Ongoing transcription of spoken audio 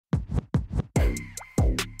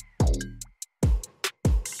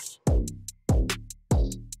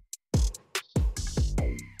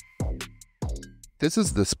This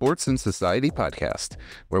is the Sports and Society podcast,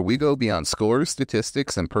 where we go beyond scores,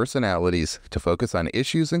 statistics, and personalities to focus on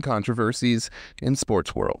issues and controversies in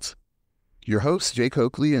sports worlds. Your hosts, Jay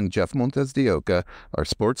Coakley and Jeff Montez are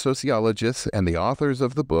sports sociologists and the authors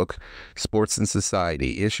of the book, Sports and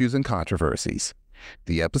Society, Issues and Controversies.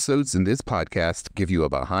 The episodes in this podcast give you a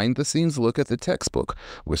behind-the-scenes look at the textbook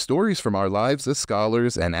with stories from our lives as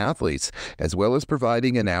scholars and athletes, as well as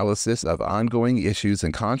providing analysis of ongoing issues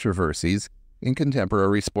and controversies in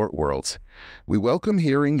contemporary sport worlds. We welcome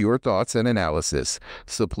hearing your thoughts and analysis,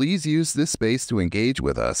 so please use this space to engage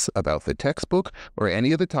with us about the textbook or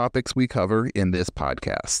any of the topics we cover in this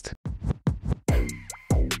podcast.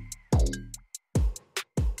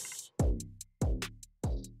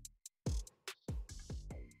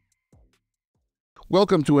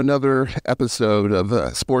 Welcome to another episode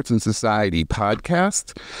of Sports and Society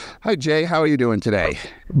podcast. Hi, Jay. How are you doing today?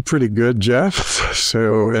 Pretty good, Jeff.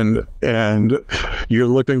 So, and you're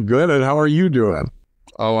looking good. And how are you doing?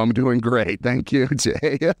 Oh, I'm doing great. Thank you,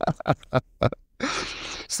 Jay.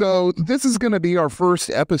 So this is going to be our first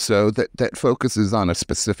episode that focuses on a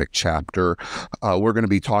specific chapter. We're going to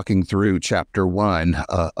be talking through chapter 1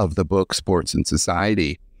 of the book, Sports and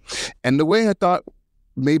Society. And the way I thought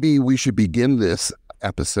maybe we should begin this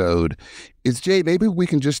episode is, Jay, maybe we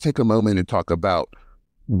can just take a moment and talk about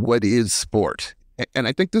what is sport. And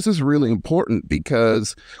I think this is really important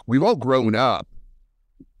because we've all grown up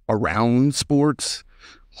around sports.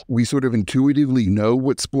 We sort of intuitively know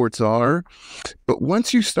what sports are. But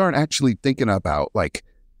once you start actually thinking about like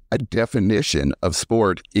a definition of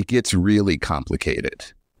sport, it gets really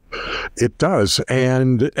complicated. It does.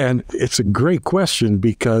 And it's a great question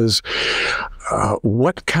because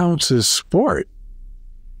what counts as sport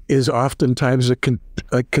is oftentimes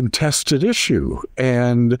a contested issue,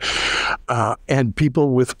 and people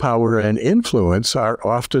with power and influence are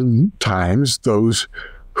oftentimes those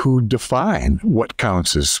who define what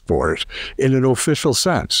counts as sport in an official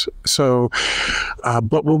sense. So,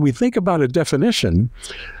 but when we think about a definition,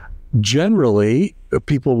 generally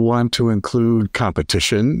people want to include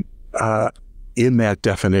competition in that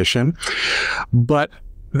definition, but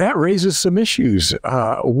that raises some issues.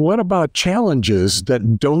 What about challenges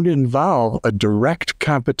that don't involve a direct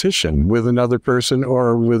competition with another person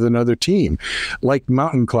or with another team, like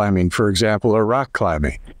mountain climbing, for example, or rock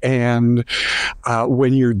climbing? And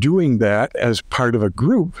when you're doing that as part of a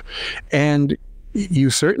group, and you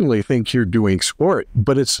certainly think you're doing sport,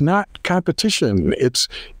 but it's not competition. It's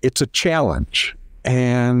a challenge,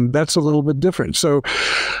 and that's a little bit different. So,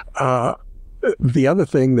 the other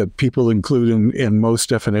thing that people include in most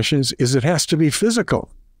definitions is it has to be physical.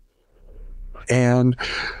 And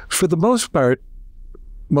for the most part,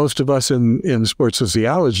 most of us in sports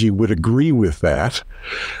sociology would agree with that.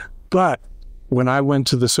 But when I went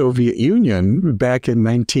to the Soviet Union back in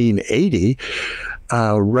 1980,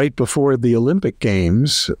 right before the Olympic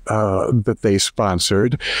Games that they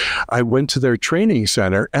sponsored, I went to their training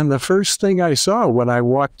center, and the first thing I saw when I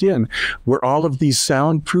walked in were all of these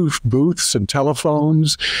soundproof booths and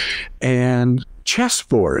telephones and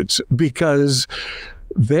chessboards, because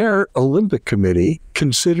their Olympic committee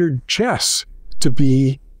considered chess to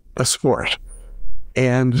be a sport.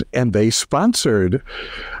 And they sponsored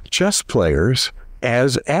chess players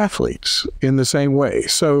as athletes in the same way.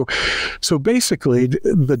 So basically,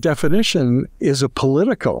 the definition is a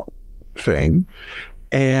political thing,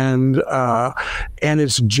 and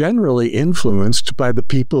it's generally influenced by the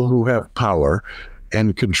people who have power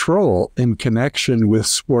and control in connection with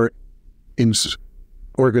sport in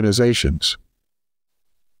organizations.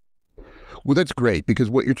 Well, that's great, because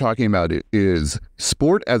what you're talking about is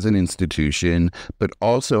sport as an institution, but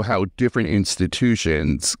also how different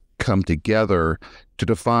institutions come together to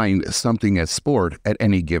define something as sport at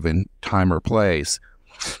any given time or place.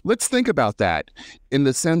 Let's think about that in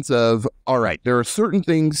the sense of, all right, there are certain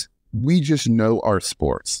things we just know are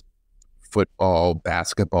sports. Football,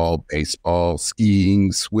 basketball, baseball,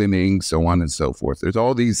 skiing, swimming, so on and so forth. There's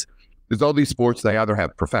all these sports. They either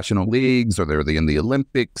have professional leagues or they're in the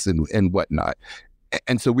Olympics and whatnot.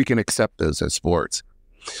 And so we can accept those as sports.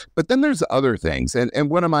 But then there's other things.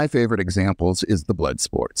 And one of my favorite examples is the blood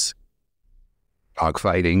sports.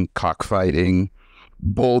 Dogfighting, cockfighting,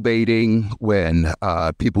 bull baiting, when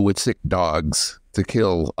people would sick dogs to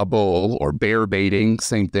kill a bull, or bear baiting,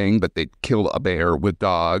 same thing, but they'd kill a bear with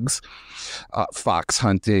dogs, fox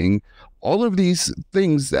hunting. All of these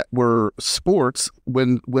things that were sports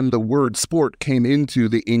when the word sport came into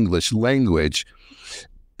the English language,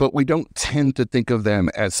 but we don't tend to think of them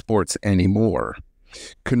as sports anymore.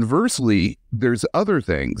 Conversely, there's other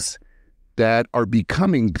things that are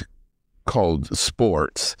becoming called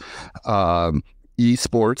sports.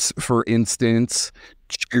 esports, for instance,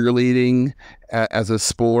 cheerleading as a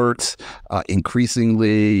sport,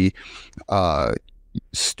 increasingly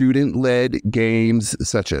student-led games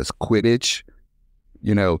such as Quidditch.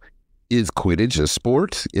 Is Quidditch a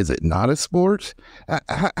sport? Is it not a sport?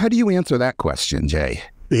 How do you answer that question, Jay?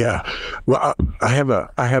 Yeah. Well, I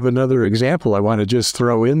have another example I want to just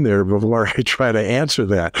throw in there before I try to answer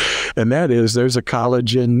that. And that is, there's a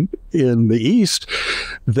college in the East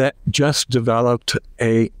that just developed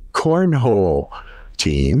a cornhole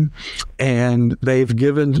team, and they've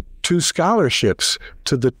given 2 scholarships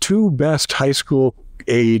to the 2 best high school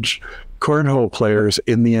age cornhole players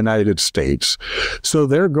in the United States. So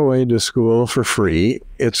they're going to school for free.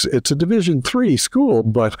 It's a Division III school,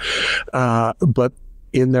 but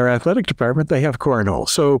in their athletic department they have cornhole.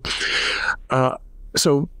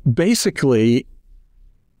 So basically,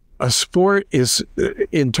 a sport is,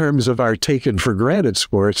 in terms of our taken for granted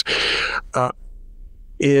sports,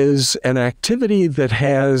 is an activity that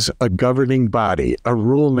has a governing body, a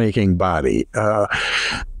rule-making body,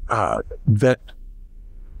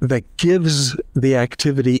 that gives the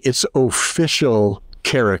activity its official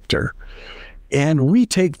character. And we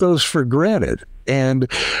take those for granted.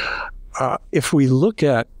 And if we look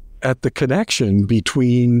at the connection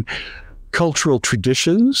between cultural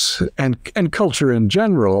traditions and culture in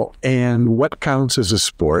general and what counts as a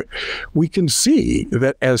sport, we can see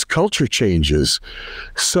that as culture changes,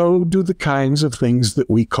 so do the kinds of things that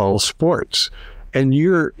we call sports. And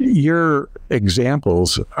your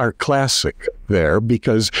examples are classic there,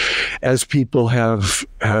 because as people have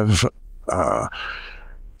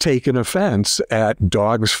taken offense at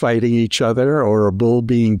dogs fighting each other, or a bull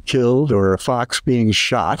being killed, or a fox being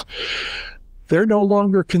shot, they're no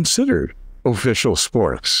longer considered official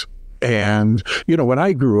sports. And, when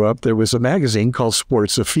I grew up, there was a magazine called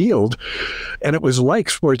Sports Afield, and it was like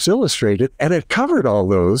Sports Illustrated, and it covered all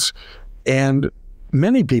those. And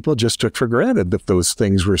many people just took for granted that those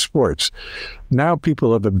things were sports. Now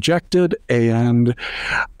people have objected, and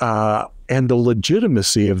the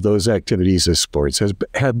legitimacy of those activities as sports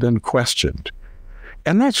have been questioned.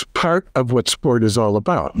 And that's part of what sport is all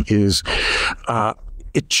about, is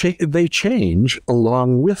they change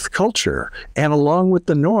along with culture and along with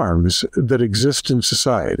the norms that exist in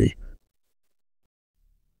society.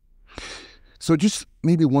 So just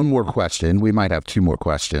maybe one more question. We might have 2 more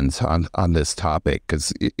questions on this topic,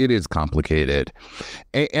 because it is complicated.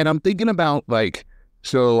 And I'm thinking about,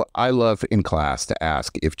 so I love in class to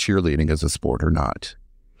ask if cheerleading is a sport or not.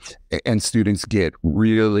 And students get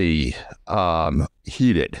really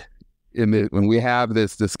heated when we have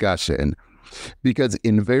this discussion, because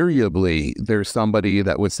invariably there's somebody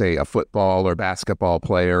that would say a football or basketball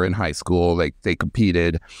player in high school, they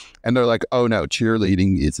competed, and they're like, oh no,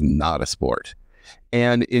 cheerleading is not a sport.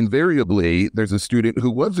 And invariably there's a student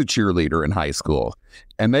who was a cheerleader in high school,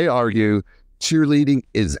 and they argue cheerleading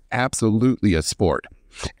is absolutely a sport.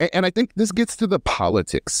 And I think this gets to the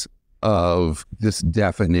politics of this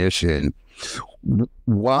definition.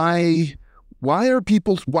 Why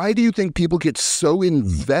do you think people get so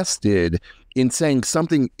invested in saying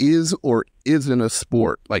something is or isn't a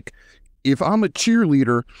sport? If I'm a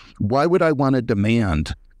cheerleader, why would I want to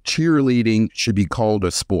demand cheerleading should be called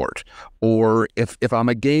a sport? Or if I'm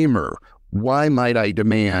a gamer, why might I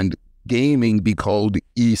demand gaming be called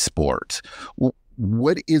e-sport?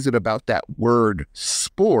 What is it about that word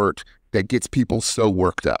sport that gets people so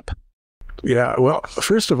worked up? Yeah, well,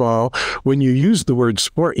 first of all, when you use the word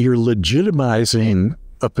sport, you're legitimizing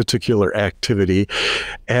a particular activity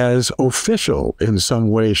as official in some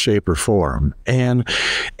way, shape, or form. And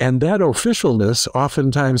that officialness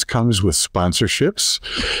oftentimes comes with sponsorships.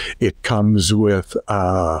 It comes with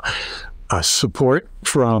support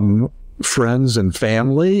from friends and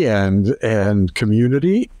family and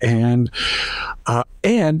community, and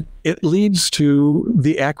it leads to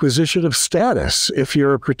the acquisition of status if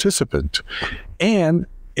you're a participant. And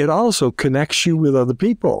it also connects you with other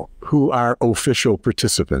people who are official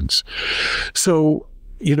participants. So,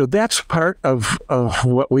 that's part of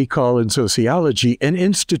what we call in sociology an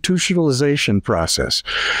institutionalization process,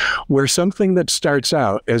 where something that starts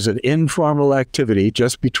out as an informal activity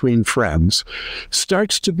just between friends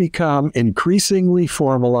starts to become increasingly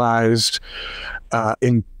formalized,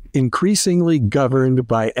 increasingly governed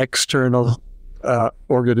by external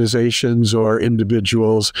organizations or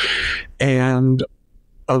individuals, and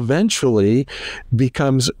eventually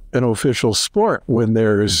becomes an official sport when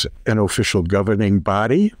there's an official governing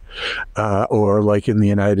body, or like in the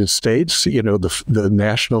United States, the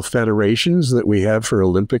national federations that we have for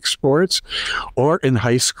Olympic sports, or in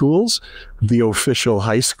high schools, the official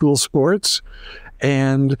high school sports.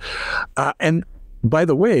 And by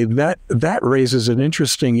the way, that raises an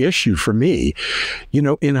interesting issue for me.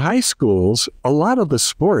 In high schools, a lot of the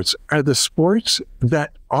sports are the sports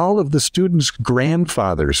that all of the students'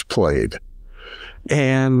 grandfathers played.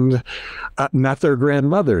 And not their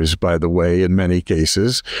grandmothers, by the way, in many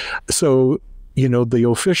cases. So, the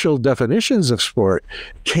official definitions of sport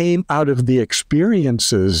came out of the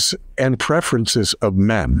experiences and preferences of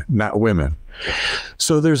men, not women.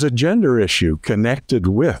 So there's a gender issue connected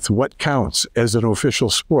with what counts as an official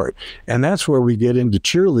sport. And that's where we get into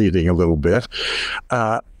cheerleading a little bit.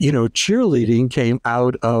 Cheerleading came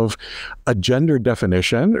out of a gender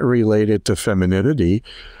definition related to femininity,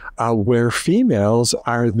 where females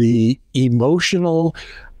are the emotional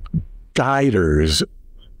guiders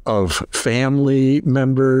of family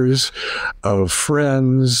members, of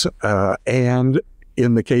friends, and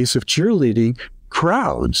in the case of cheerleading,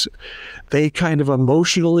 crowds. They kind of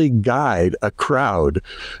emotionally guide a crowd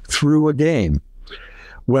through a game.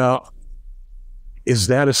 Well, is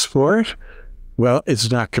that a sport? Well, it's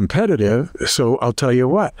not competitive, so I'll tell you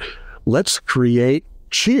what. Let's create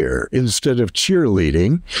cheer instead of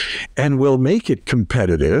cheerleading, and we'll make it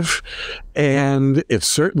competitive. And it's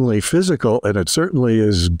certainly physical, and it certainly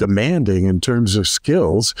is demanding in terms of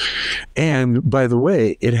skills. And by the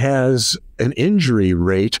way, it has an injury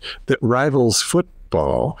rate that rivals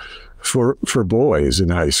football for boys in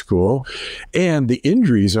high school. And the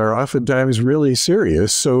injuries are oftentimes really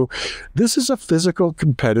serious. So this is a physical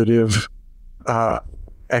competitive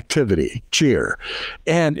activity, cheer.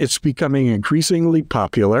 And it's becoming increasingly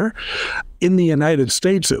popular. In the United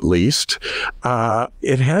States, at least,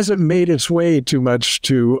 it hasn't made its way too much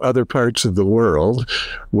to other parts of the world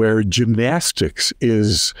where gymnastics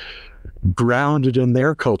is grounded in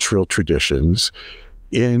their cultural traditions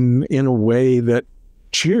in a way that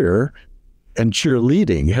cheer and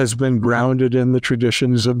cheerleading has been grounded in the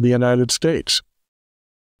traditions of the United States.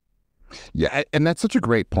 Yeah, and that's such a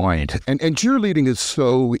great point. And cheerleading is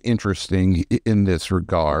so interesting in this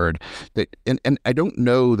regard that, and I don't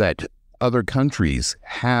know that other countries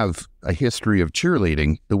have a history of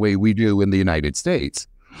cheerleading the way we do in the United States.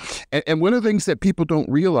 And one of the things that people don't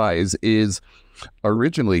realize is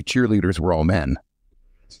originally cheerleaders were all men.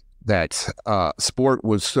 That sport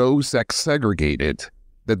was so sex segregated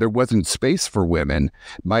that there wasn't space for women.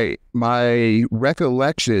 My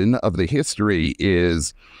recollection of the history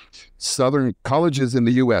is Southern colleges in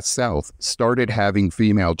the U.S. South started having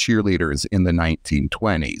female cheerleaders in the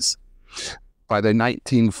 1920s. By the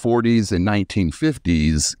 1940s and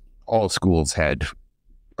 1950s, all schools had,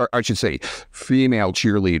 or I should say, female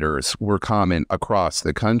cheerleaders were common across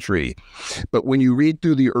the country. But when you read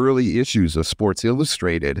through the early issues of Sports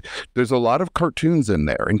Illustrated, there's a lot of cartoons in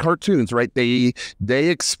there. And cartoons, right, they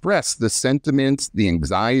express the sentiments, the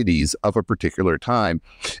anxieties of a particular time.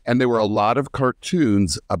 And there were a lot of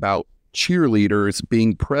cartoons about cheerleaders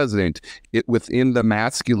being present within the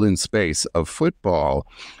masculine space of football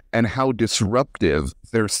and how disruptive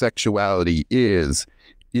their sexuality is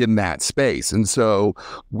in that space. And so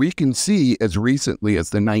we can see as recently as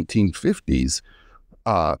the 1950s,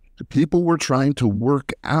 people were trying to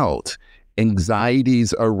work out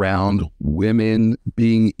anxieties around women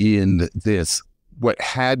being in this, what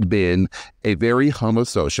had been a very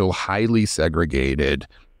homosocial, highly segregated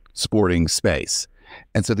sporting space.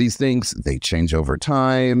 And so these things, they change over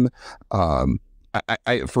time.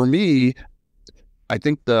 For me, I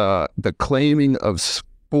think the claiming of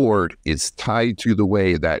sport is tied to the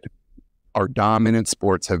way that our dominant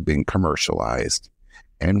sports have been commercialized.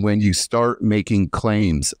 And when you start making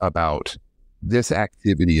claims about this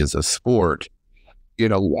activity as a sport,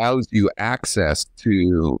 it allows you access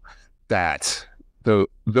to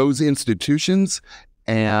those institutions,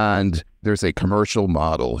 and there's a commercial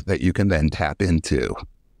model that you can then tap into.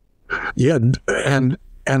 Yeah, and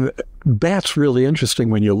that's really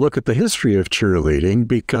interesting when you look at the history of cheerleading,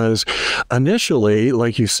 because initially,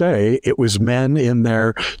 like you say, it was men in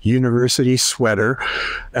their university sweater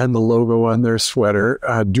and the logo on their sweater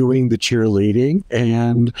doing the cheerleading.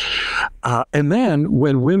 And then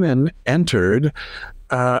when women entered,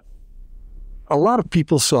 a lot of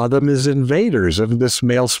people saw them as invaders of this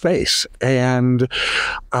male space, and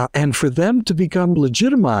for them to become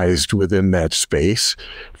legitimized within that space,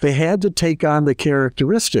 they had to take on the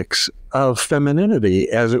characteristics of femininity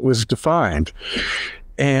as it was defined.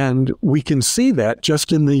 And we can see that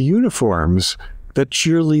just in the uniforms that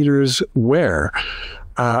cheerleaders wear,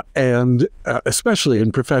 and especially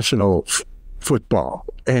in professional football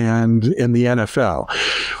and in the NFL,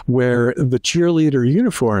 where the cheerleader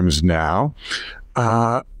uniforms now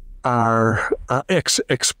are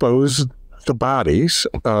expose the bodies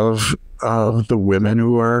of the women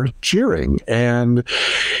who are cheering. And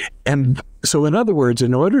so, in other words,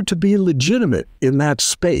 in order to be legitimate in that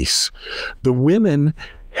space, the women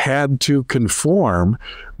had to conform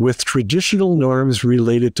with traditional norms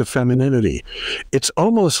related to femininity. It's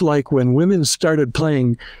almost like when women started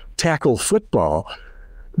playing tackle football,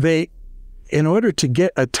 in order to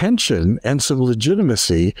get attention and some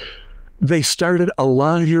legitimacy, they started a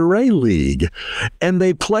lingerie league, and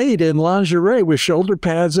they played in lingerie with shoulder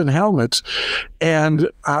pads and helmets, and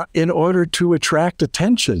in order to attract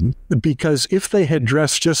attention, because if they had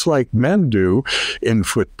dressed just like men do in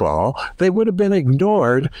football, they would have been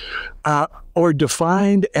ignored or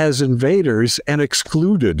defined as invaders and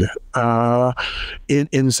excluded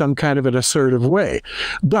in some kind of an assertive way.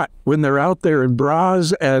 But when they're out there in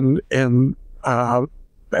bras and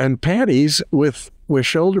panties with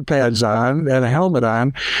shoulder pads on and a helmet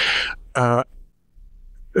on,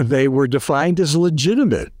 they were defined as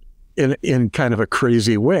legitimate in kind of a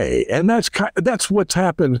crazy way. And that's what's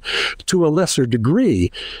happened to a lesser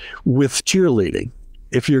degree with cheerleading.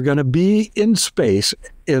 If you're going to be in space,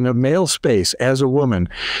 in a male space as a woman,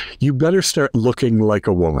 you better start looking like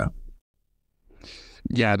a woman.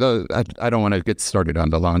 Yeah, I don't want to get started on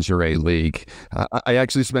the lingerie league. I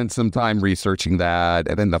actually spent some time researching that,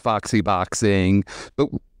 and then the foxy boxing. But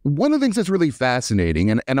one of the things that's really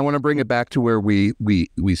fascinating, and I want to bring it back to where we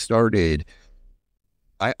started.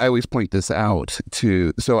 I always point this out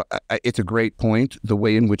to, so it's a great point, the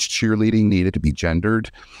way in which cheerleading needed to be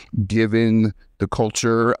gendered, given the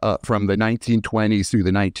culture from the 1920s through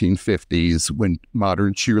the 1950s, when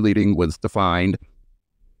modern cheerleading was defined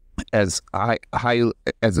as a highly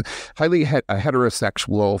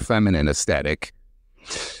heterosexual feminine aesthetic.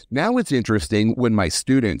 Now it's interesting when my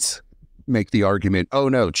students make the argument, oh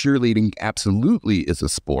no, cheerleading absolutely is a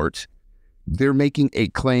sport. They're making a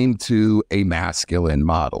claim to a masculine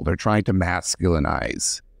model. They're trying to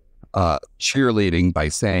masculinize cheerleading by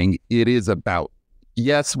saying it is about,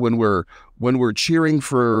 yes, when we're cheering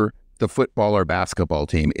for the football or basketball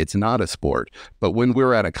team, it's not a sport. But when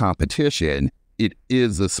we're at a competition, it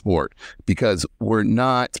is a sport, because we're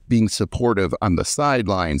not being supportive on the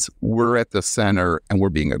sidelines. We're at the center and we're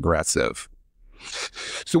being aggressive.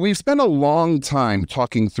 So we've spent a long time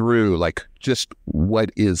talking through like just what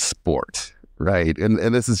is sport, right? And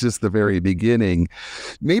this is just the very beginning.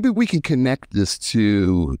 Maybe we can connect this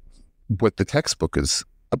to what the textbook is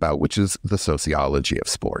about, which is the sociology of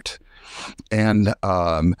sport. And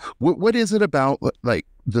what is it about like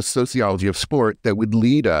the sociology of sport that would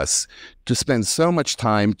lead us to spend so much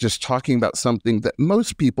time just talking about something that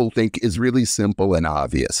most people think is really simple and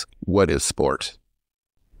obvious? What is sport?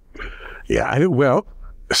 Yeah, well,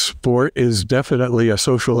 sport is definitely a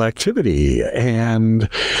social activity, and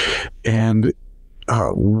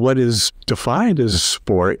what is defined as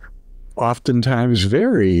sport oftentimes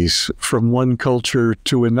varies from one culture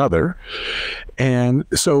to another. And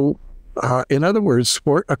so, in other words,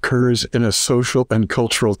 sport occurs in a social and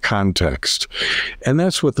cultural context. And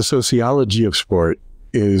that's what the sociology of sport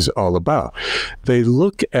is all about. They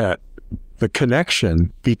look at the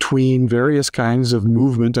connection between various kinds of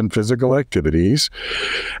movement and physical activities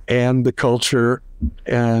and the culture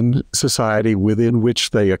and society within which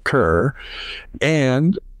they occur,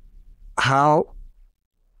 and how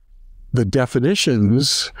the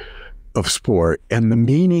definitions of sport and the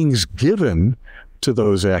meanings given to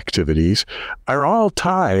those activities are all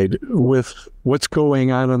tied with what's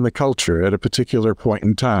going on in the culture at a particular point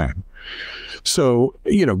in time. So,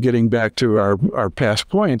 getting back to our past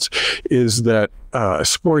points, is that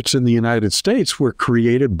sports in the United States were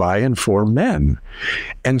created by and for men.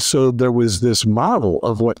 And so there was this model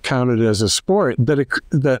of what counted as a sport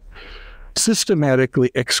that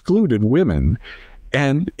systematically excluded women.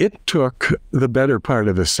 And it took the better part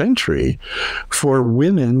of a century for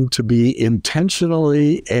women to be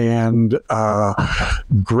intentionally and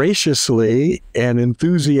graciously and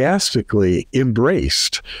enthusiastically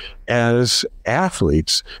embraced as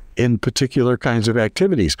athletes in particular kinds of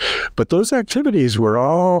activities. But those activities were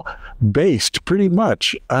all based pretty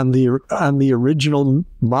much on the original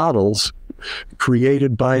models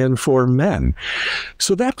created by and for men.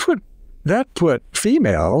 So that put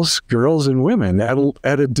females, girls and women,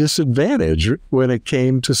 at a disadvantage when it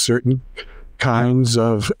came to certain kinds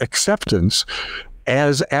of acceptance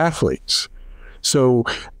as athletes. So,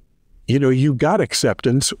 you got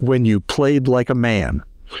acceptance when you played like a man.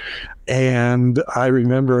 And I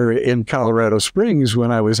remember in Colorado Springs,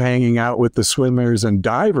 when I was hanging out with the swimmers and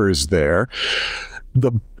divers there,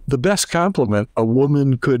 the best compliment a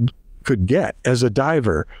woman could get as a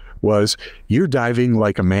diver was, "You're diving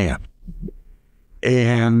like a man."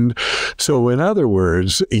 And so, in other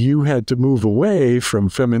words, you had to move away from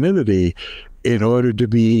femininity in order to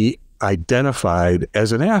be identified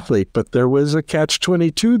as an athlete. But there was a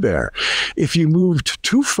catch-22 there. If you moved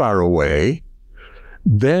too far away,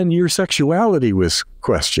 then your sexuality was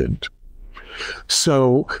questioned.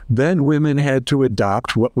 So then women had to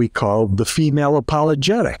adopt what we called the female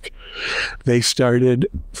apologetic. They started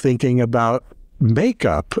thinking about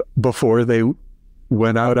makeup before they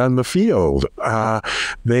went out on the field.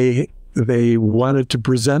 They wanted to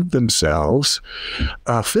present themselves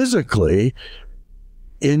physically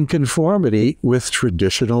in conformity with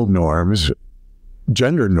traditional norms,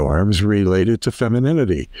 gender norms related to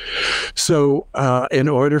femininity. So in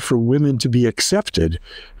order for women to be accepted,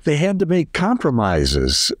 they had to make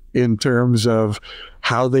compromises in terms of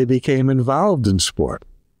how they became involved in sport.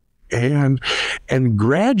 And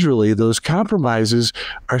gradually those compromises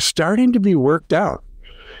are starting to be worked out.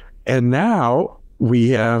 And now we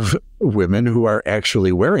have women who are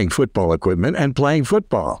actually wearing football equipment and playing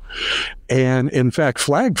football. And in fact,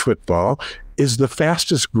 flag football is the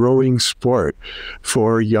fastest growing sport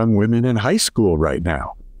for young women in high school right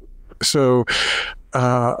now. So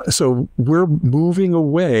we're moving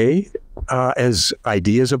away as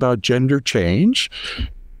ideas about gender change.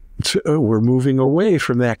 We're moving away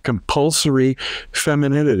from that compulsory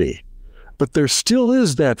femininity. But there still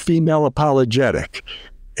is that female apologetic.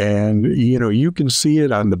 And, you can see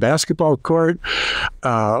it on the basketball court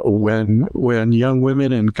when young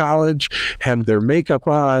women in college have their makeup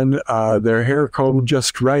on, their hair combed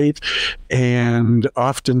just right, and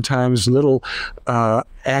oftentimes little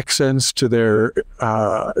accents to their,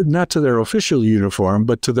 not to their official uniform,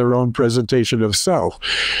 but to their own presentation of self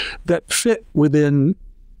that fit within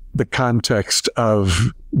the context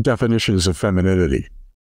of definitions of femininity.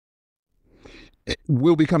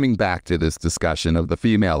 We'll be coming back to this discussion of the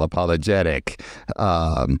female apologetic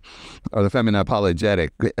or the feminine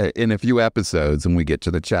apologetic in a few episodes when we get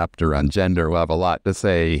to the chapter on gender. We'll have a lot to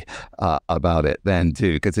say about it then,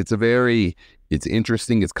 too, because it's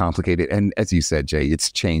interesting, it's complicated. And as you said, Jay,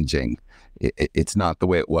 it's changing. It's not the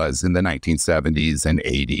way it was in the 1970s and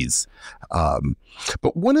 80s.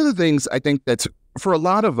 But one of the things I think that's for a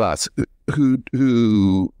lot of us who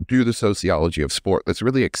do the sociology of sport, that's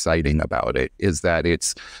really exciting about it is that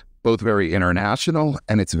it's both very international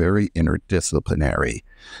and it's very interdisciplinary.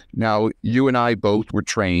 Now, you and I both were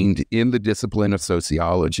trained in the discipline of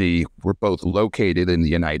sociology. We're both located in the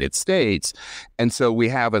United States. And so we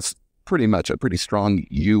have pretty strong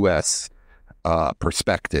U.S.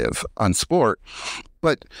 Perspective on sport.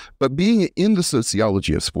 But being in the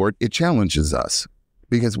sociology of sport, it challenges us,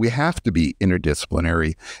 because we have to be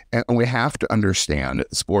interdisciplinary and we have to understand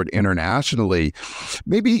sport internationally.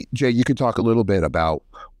 Maybe, Jay, you could talk a little bit about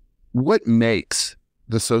what makes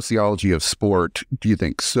the sociology of sport, do you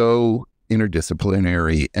think, so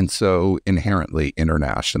interdisciplinary and so inherently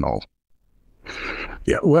international?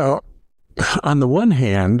 Yeah, well, on the one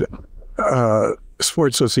hand,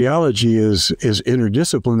 sports sociology is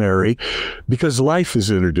interdisciplinary because life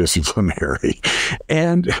is interdisciplinary.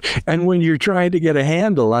 And when you're trying to get a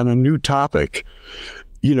handle on a new topic,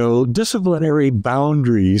 disciplinary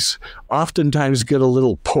boundaries oftentimes get a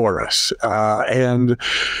little porous. And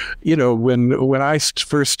when I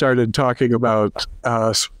first started talking about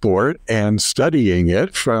sport and studying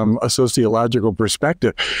it from a sociological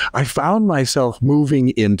perspective, I found myself moving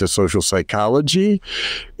into social psychology,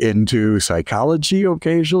 into psychology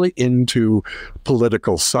occasionally, into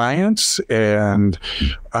political science and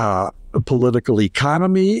political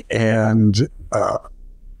economy and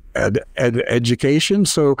education.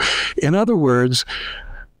 So, in other words,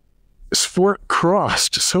 sport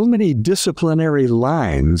crossed so many disciplinary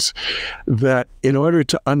lines that in order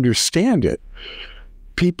to understand it,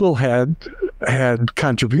 people had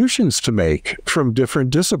contributions to make from different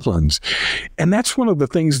disciplines. And that's one of the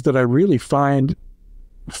things that I really find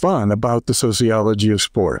fun about the sociology of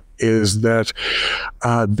sport, is that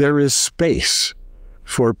there is space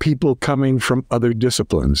for people coming from other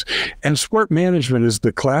disciplines. And sport management is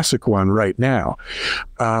the classic one right now.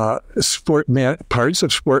 Parts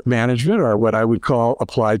of sport management are what I would call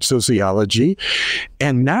applied sociology.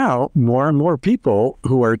 And now more and more people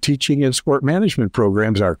who are teaching in sport management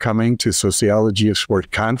programs are coming to sociology of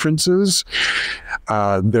sport conferences.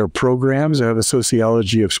 Their programs have a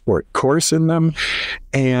sociology of sport course in them.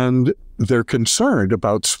 And they're concerned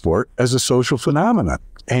about sport as a social phenomenon.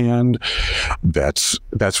 And that's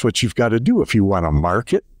what you've got to do if you want to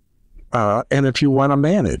market and if you want to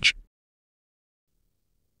manage.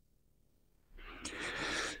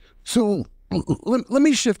 So let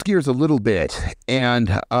me shift gears a little bit and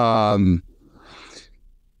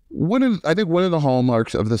I think one of the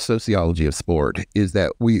hallmarks of the sociology of sport is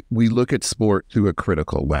that we look at sport through a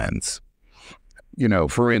critical lens.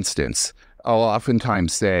 For instance, I'll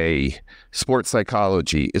oftentimes say sports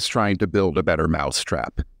psychology is trying to build a better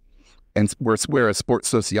mousetrap. And whereas sports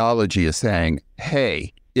sociology is saying,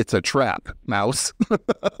 hey, it's a trap, mouse.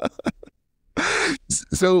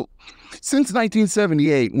 So since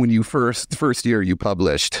 1978, when you first year you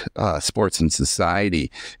published Sports and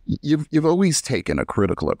Society, you've always taken a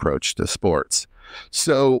critical approach to sports.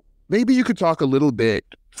 So maybe you could talk a little bit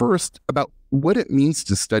first about what it means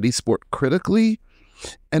to study sport critically,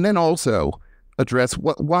 and then also address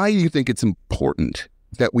why you think it's important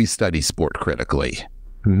that we study sport critically.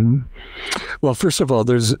 Mm-hmm. Well, first of all,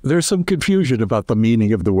 there's some confusion about the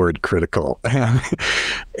meaning of the word critical.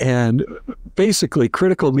 And basically,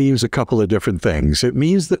 critical means a couple of different things. It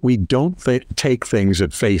means that we don't take things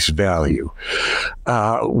at face value.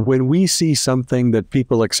 When we see something that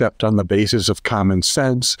people accept on the basis of common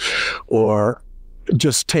sense, or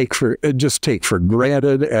just take for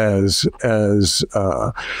granted as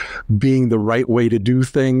being the right way to do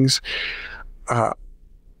things,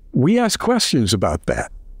 we ask questions about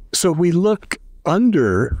that. So we look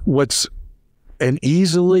under what's an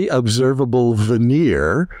easily observable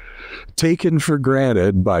veneer taken for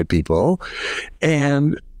granted by people,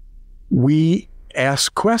 and we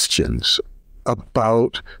ask questions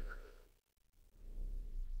about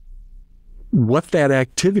what that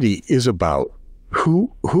activity is about,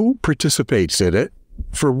 who participates in it,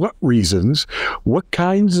 for what reasons, what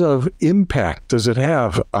kinds of impact does it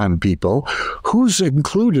have on people, who's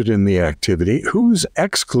included in the activity, who's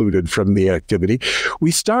excluded from the activity. We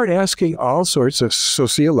start asking all sorts of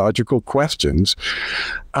sociological questions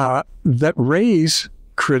that raise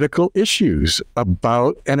critical issues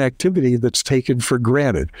about an activity that's taken for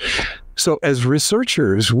granted. So as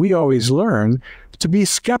researchers, we always learn to be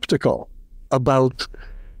skeptical about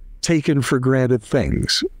taken for granted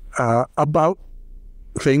things, about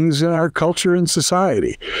things in our culture and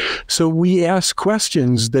society. So we ask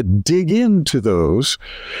questions that dig into those,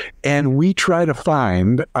 and we try to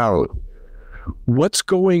find out what's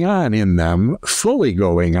going on in them, fully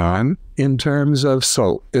going on in terms of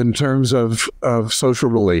social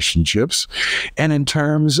relationships, and in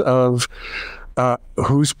terms of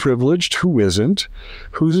who's privileged, who isn't,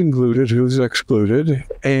 who's included, who's excluded,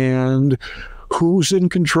 and who's in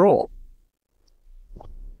control.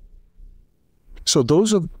 So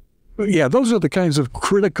those are the kinds of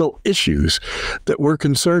critical issues that we're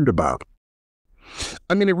concerned about.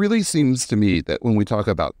 I mean, it really seems to me that when we talk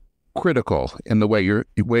about critical in the way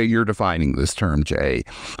you're defining this term, Jay,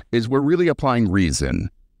 is we're really applying reason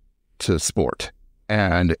to sport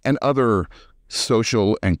and other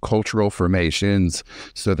social and cultural formations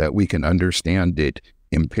so that we can understand it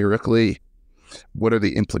empirically. What are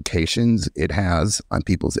the implications it has on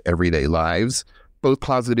people's everyday lives, both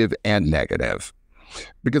positive and negative?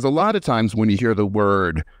 Because a lot of times when you hear the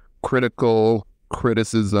word critical,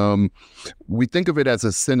 criticism, we think of it as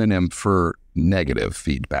a synonym for negative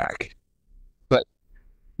feedback. But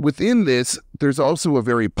within this, there's also a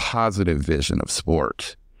very positive vision of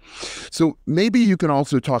sport. So maybe you can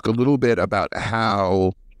also talk a little bit about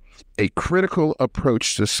how a critical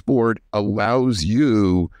approach to sport allows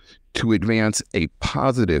you to advance a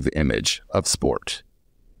positive image of sport.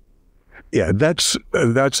 Yeah, that's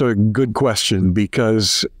a good question,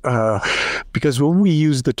 because when we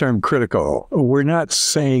use the term critical, we're not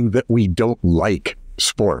saying that we don't like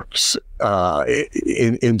sports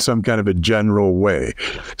in some kind of a general way.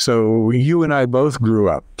 So you and I both grew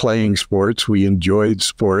up playing sports. We enjoyed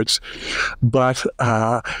sports, but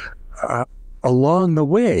along the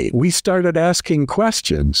way, we started asking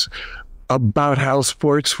questions about how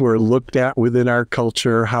sports were looked at within our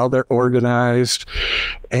culture, how they're organized,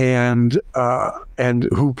 and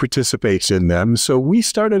who participates in them. So we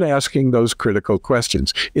started asking those critical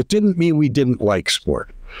questions. It didn't mean we didn't like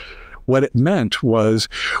sport. What it meant was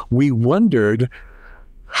we wondered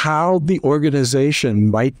how the organization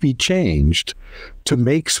might be changed to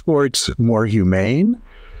make sports more humane,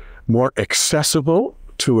 more accessible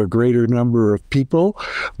to a greater number of people,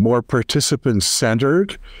 more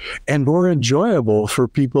participant-centered, and more enjoyable for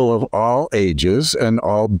people of all ages and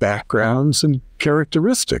all backgrounds and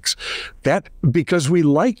characteristics. That because we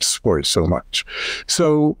liked sports so much.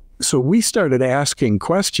 So we started asking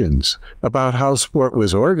questions about how sport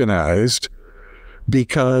was organized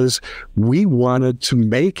because we wanted to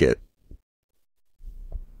make it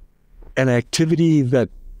an activity that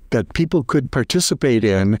people could participate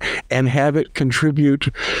in and have it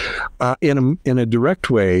contribute in a direct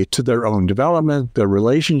way to their own development, their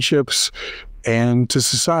relationships, and to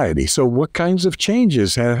society. So what kinds of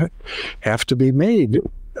changes have to be made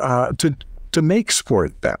to make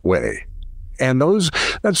sport that way? And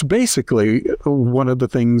that's basically one of the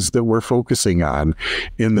things that we're focusing on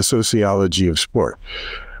in the sociology of sport.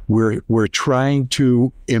 We're trying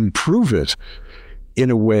to improve it in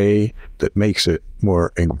a way that makes it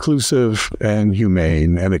more inclusive and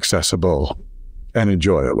humane and accessible and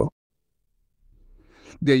enjoyable.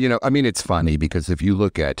 Yeah, it's funny because if you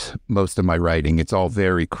look at most of my writing, it's all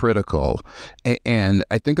very critical. And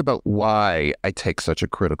I think about why I take such a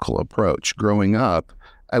critical approach. Growing up,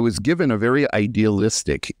 I was given a very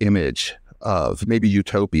idealistic image of, maybe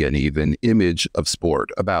utopian even, image of sport,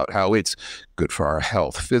 about how it's good for our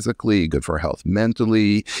health physically, good for our health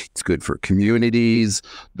mentally, it's good for communities.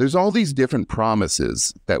 There's all these different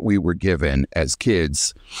promises that we were given as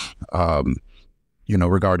kids,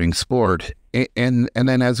 regarding sport. And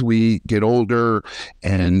then as we get older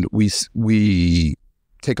and we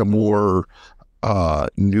take a more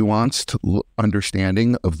nuanced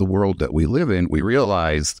understanding of the world that we live in, we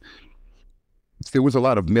realized there was a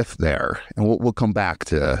lot of myth there, and we'll come back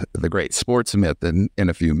to the great sports myth in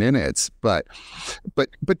a few minutes. But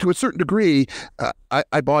to a certain degree,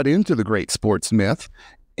 I bought into the great sports myth,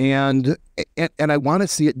 and I want to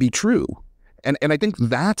see it be true, and I think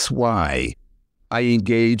that's why I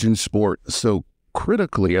engage in sport so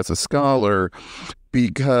critically as a scholar,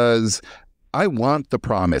 because I want the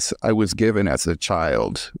promise I was given as a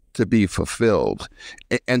child to be fulfilled.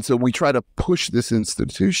 And so we try to push this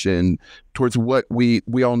institution towards what we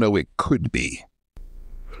all know it could be.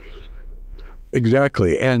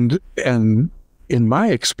 Exactly. And in my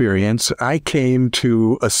experience, I came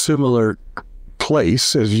to a similar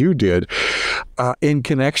place as you did in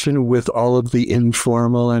connection with all of the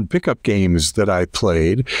informal and pickup games that I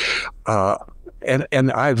played. And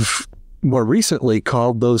I've more recently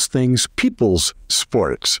called those things people's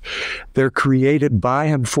sports. They're created by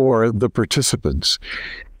and for the participants.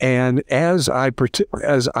 And as I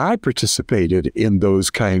participated in those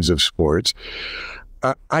kinds of sports,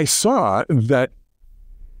 I saw that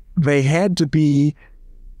they had to be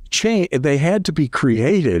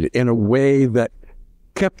created in a way that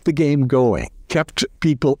kept the game going, kept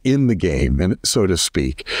people in the game, and so to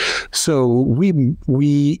speak. So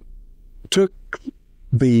we took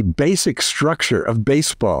the basic structure of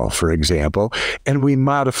baseball, for example, and we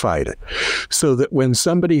modified it so that when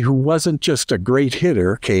somebody who wasn't just a great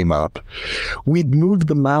hitter came up, we'd move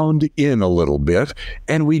the mound in a little bit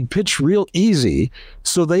and we'd pitch real easy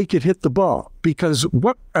so they could hit the ball. Because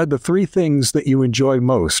what are the three things that you enjoy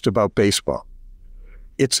most about baseball?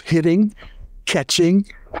 It's hitting, catching,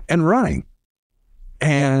 and running.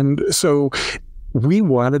 And so we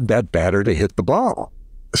wanted that batter to hit the ball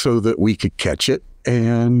so that we could catch it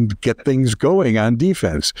and get things going on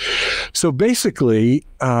defense. So basically,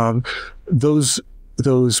 those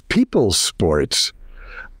people's sports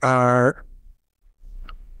are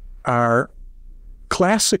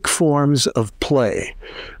classic forms of play.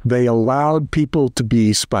 They allowed people to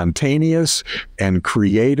be spontaneous and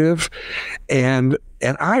creative, and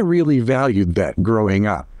I really valued that growing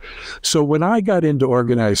up. So when I got into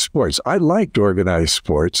organized sports, I liked organized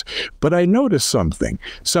sports, but I noticed something.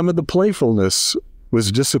 Some of the playfulness was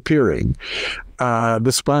disappearing.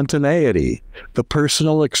 The spontaneity, the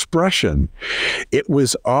personal expression, it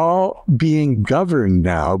was all being governed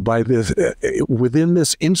now by this, within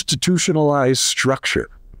this institutionalized structure.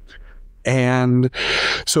 And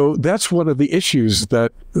so that's one of the issues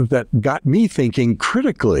that got me thinking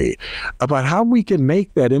critically about how we can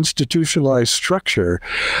make that institutionalized structure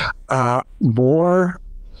more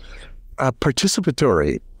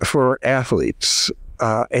participatory for athletes.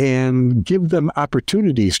 And give them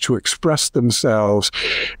opportunities to express themselves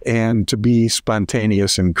and to be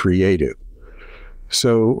spontaneous and creative.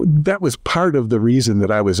 So that was part of the reason that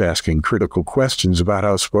I was asking critical questions about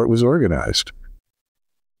how sport was organized.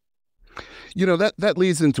 That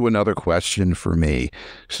leads into another question for me.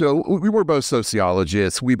 So we were both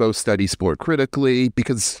sociologists. We both study sport critically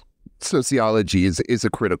because sociology is a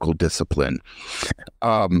critical discipline.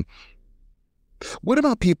 What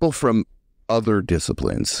about people from other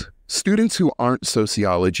disciplines, students who aren't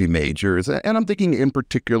sociology majors, and I'm thinking in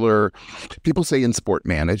particular, people say in sport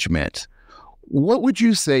management? What would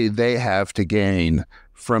you say they have to gain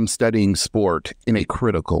from studying sport in a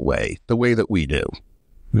critical way, the way that we do?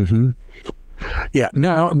 Mm-hmm. Yeah,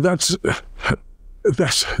 now that's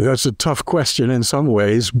a tough question in some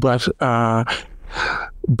ways, but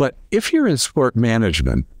if you're in sport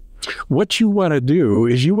management, What you want to do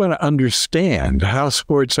is you want to understand how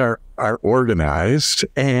sports are organized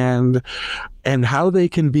and how they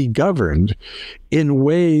can be governed in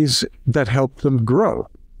ways that help them grow.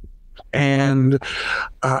 And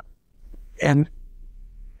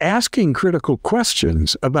asking critical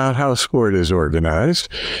questions about how sport is organized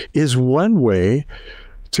is one way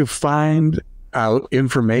to find out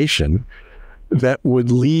information that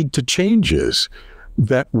would lead to changes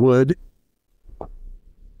that would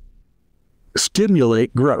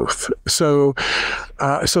stimulate growth. So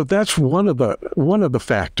that's one of the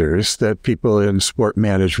factors that people in sport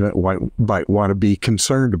management might want to be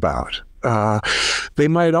concerned about. They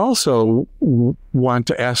might also want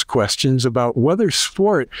to ask questions about whether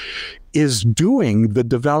sport is doing the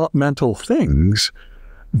developmental things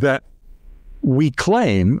that we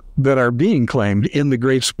claim that are being claimed in the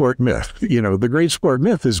great sport myth. The great sport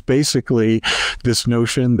myth is basically this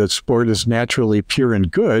notion that sport is naturally pure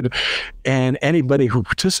and good, and anybody who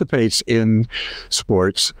participates in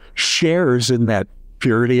sports shares in that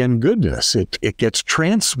purity and goodness. It gets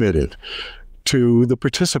transmitted to the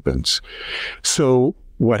participants. So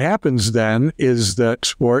what happens then is that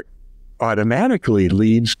sport automatically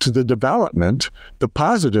leads to the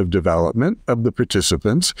positive development of the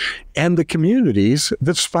participants and the communities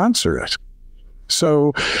that sponsor it.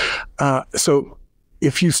 So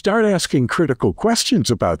if you start asking critical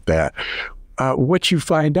questions about that, what you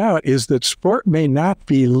find out is that sport may not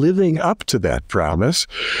be living up to that promise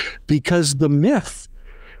because the myth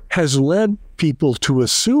has led people to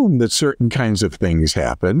assume that certain kinds of things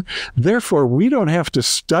happen. Therefore, we don't have to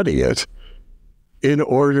study it in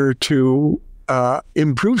order to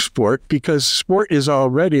improve sport because sport is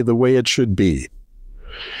already the way it should be.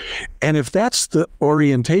 And if that's the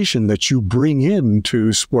orientation that you bring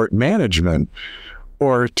into sport management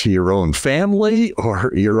or to your own family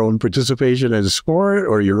or your own participation in sport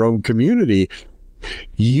or your own community,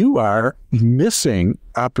 you are missing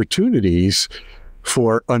opportunities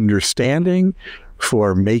for understanding,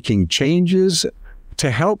 for making changes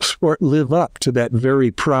to help sport live up to that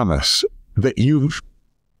very promise that you've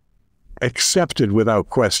accepted without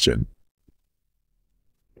question.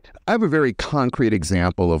 I have a very concrete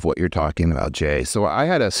example of what you're talking about, Jay. So I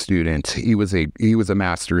had a student. He was a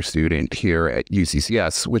master's student here at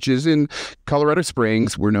UCCS, which is in Colorado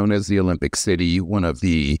Springs. We're known as the Olympic City. One of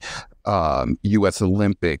the U.S.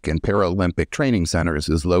 Olympic and Paralympic training centers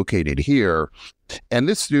is located here. And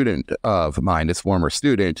this student of mine, this former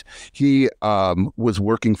student, he was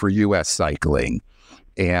working for U.S. Cycling.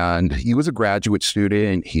 And he was a graduate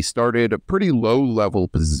student. He started a pretty low-level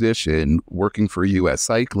position working for U.S.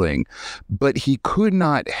 Cycling, but he could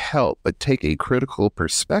not help but take a critical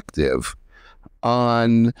perspective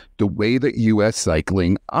on the way that U.S.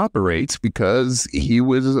 Cycling operates because he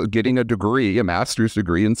was getting a master's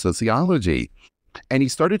degree in sociology. And he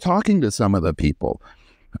started talking to some of the people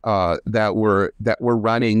that were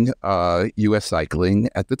running U.S. Cycling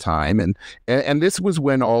at the time. And this was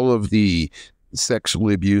when all of the sexual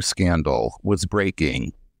abuse scandal was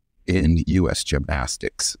breaking in U.S.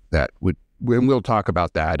 gymnastics. We'll talk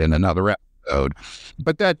about that in another episode,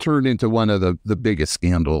 but that turned into one of the biggest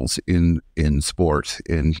scandals in sport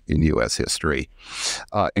in U.S. history,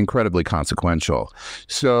 incredibly consequential.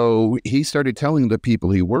 So he started telling the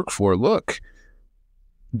people he worked for, look,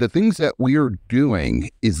 the things that we are doing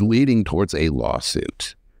is leading towards a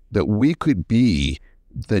lawsuit, that we could be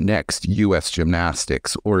the next U.S.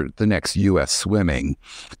 gymnastics or the next U.S. swimming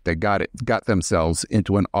that got themselves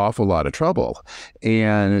into an awful lot of trouble.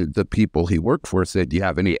 And the people he worked for said, do you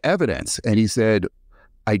have any evidence? And he said,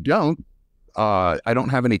 I don't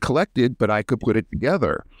have any collected, but I could put it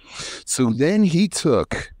together. So then he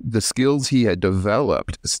took the skills he had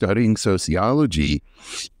developed studying sociology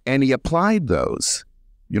and he applied those.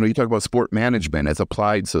 You talk about sport management as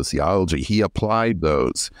applied sociology. He applied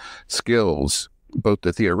those skills, both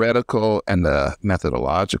the theoretical and the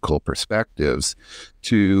methodological perspectives,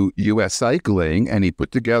 to U.S. Cycling, and he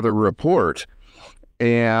put together a report.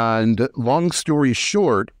 And long story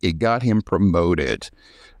short, it got him promoted.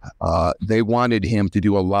 They wanted him to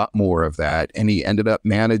do a lot more of that, and he ended up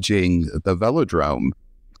managing the velodrome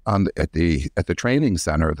at the training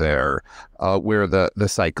center there, where the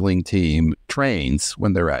cycling team trains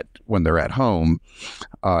when they're at home.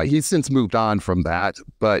 He's since moved on from that,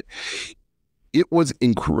 but it was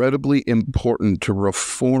incredibly important to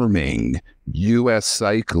reforming U.S.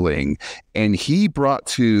 Cycling, and he brought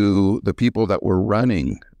to the people that were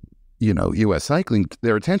running, U.S. Cycling,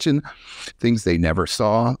 their attention things they never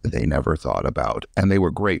saw, they never thought about, and they were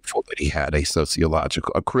grateful that he had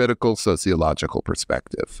a critical sociological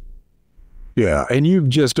perspective. Yeah, and you've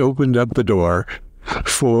just opened up the door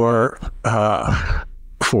for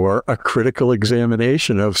a critical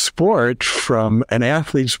examination of sport from an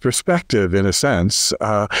athlete's perspective, in a sense.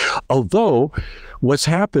 Although what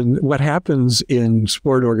happens in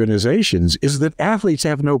sport organizations is that athletes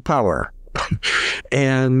have no power.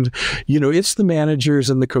 And, it's the managers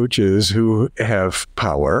and the coaches who have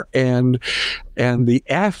power, and the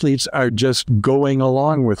athletes are just going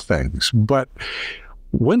along with things. But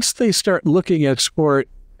once they start looking at sport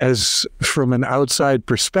as from an outside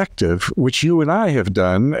perspective, which you and I have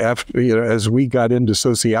done after, as we got into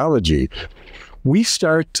sociology, we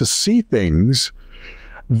start to see things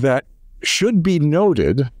that should be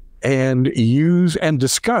noted and used and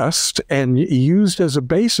discussed and used as a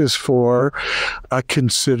basis for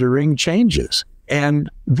considering changes. And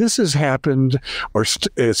this has happened, or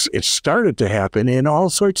it's started to happen in all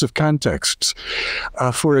sorts of contexts.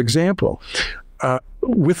 For example,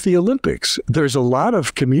 with the Olympics, there's a lot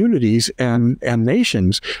of communities and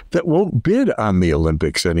nations that won't bid on the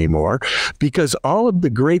Olympics anymore because all of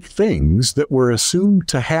the great things that were assumed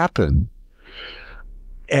to happen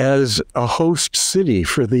as a host city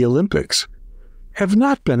for the Olympics have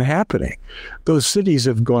not been happening. Those cities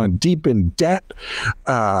have gone deep in debt.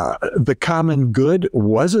 The common good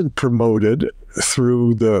wasn't promoted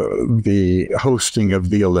through the hosting of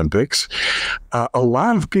the Olympics. A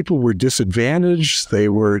lot of people were disadvantaged. They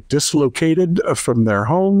were dislocated from their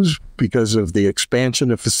homes because of the expansion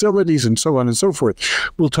of facilities and so on and so forth.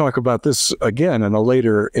 We'll talk about this again in a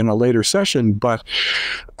later session. But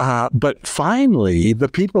finally, the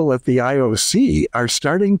people at the IOC are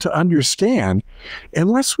starting to understand,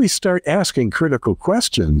 unless we start asking critical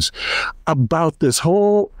questions about this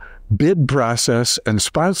whole bid process and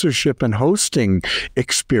sponsorship and hosting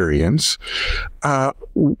experience,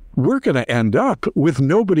 we're going to end up with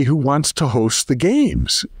nobody who wants to host the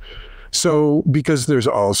games. So, because there's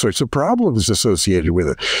all sorts of problems associated with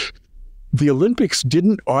it. The Olympics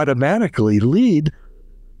didn't automatically lead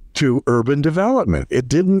to urban development. It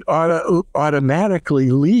didn't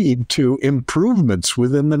automatically lead to improvements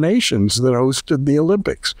within the nations that hosted the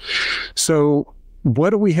Olympics. So, what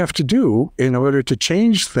do we have to do in order to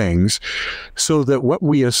change things so that what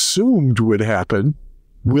we assumed would happen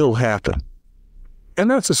will happen?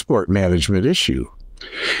 And that's a sport management issue.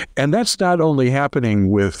 And that's not only happening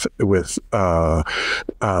with the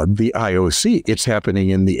IOC, it's happening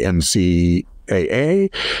in the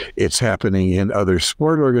NCAA, it's happening in other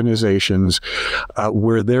sport organizations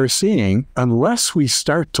where they're seeing, unless we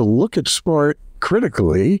start to look at sport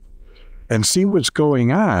critically and see what's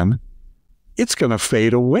going on, it's going to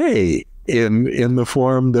fade away in the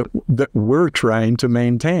form that we're trying to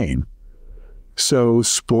maintain. So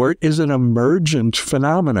sport is an emergent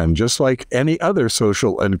phenomenon, just like any other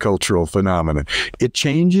social and cultural phenomenon. It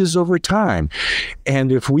changes over time.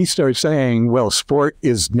 And if we start saying, well, sport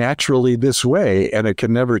is naturally this way and it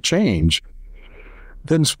can never change,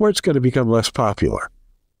 then sport's going to become less popular.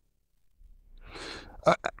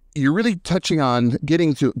 You're really touching on get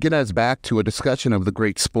us back to a discussion of the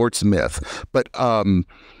great sports myth. But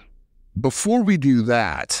before we do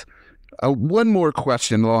that, one more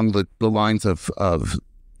question along the lines of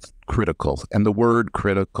critical and the word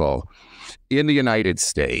critical. In the United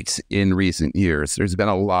States, in recent years, there's been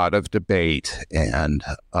a lot of debate and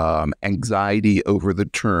anxiety over the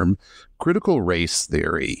term critical race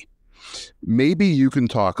theory. Maybe you can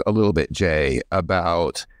talk a little bit, Jay,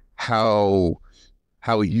 about how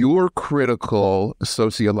your critical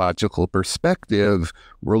sociological perspective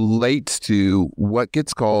relates to what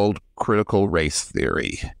gets called critical race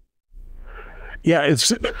theory. Yeah,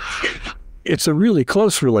 it's a really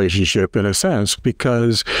close relationship in a sense,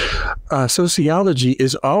 because sociology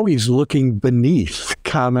is always looking beneath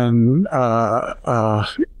common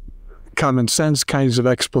sense kinds of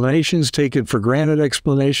explanations, taken for granted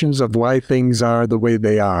explanations of why things are the way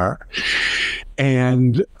they are.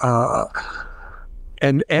 And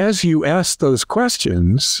as you ask those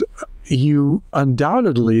questions, you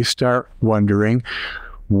undoubtedly start wondering,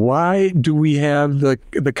 why do we have the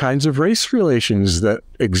kinds of race relations that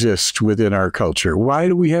exist within our culture? Why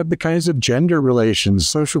do we have the kinds of gender relations,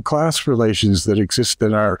 social class relations that exist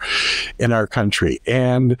in our country?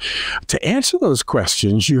 And to answer those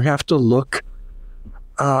questions, you have to look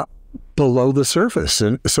below the surface,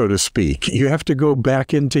 so to speak. You have to go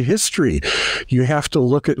back into history. You have to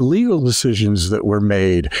look at legal decisions that were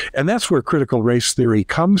made. And that's where critical race theory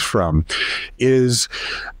comes from, is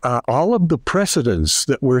all of the precedents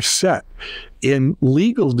that were set in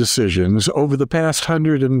legal decisions over the past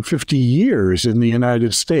 150 years in the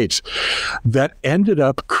United States that ended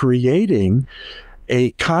up creating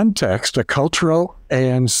a context, a cultural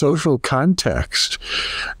and social context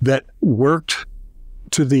that worked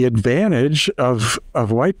to the advantage of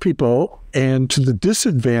white people and to the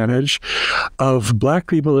disadvantage of Black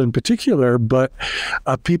people in particular, but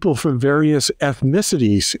people from various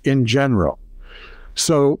ethnicities in general.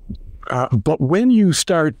 So, but when you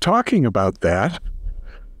start talking about that,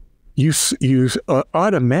 you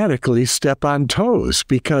automatically step on toes,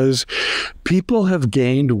 because people have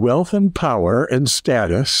gained wealth and power and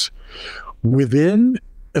status within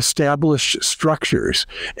established structures.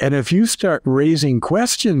 And if you start raising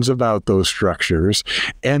questions about those structures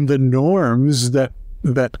and the norms that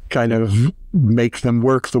kind of make them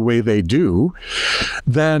work the way they do,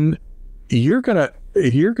 then you're gonna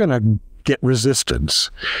get resistance.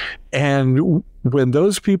 And when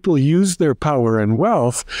those people use their power and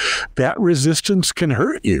wealth, that resistance can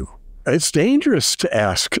hurt you. It's dangerous to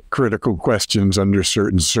ask critical questions under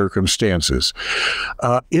certain circumstances.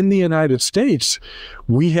 In the United States,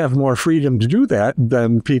 we have more freedom to do that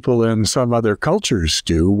than people in some other cultures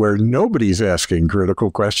do, where nobody's asking critical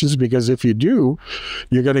questions, because if you do,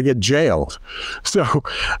 you're going to get jailed. So,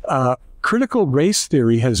 critical race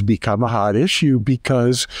theory has become a hot issue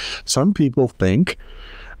because some people think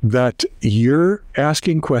that you're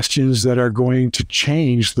asking questions that are going to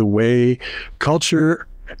change the way culture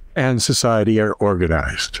and society are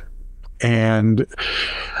organized, and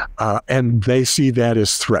they see that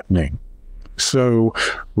as threatening. So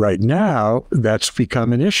right now, that's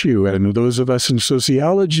become an issue, and those of us in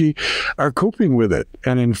sociology are coping with it.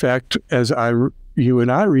 And in fact, as you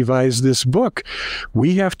and I revise this book,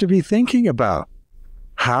 we have to be thinking about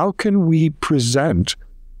how can we present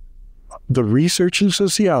the research in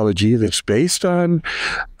sociology that's based on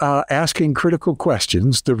asking critical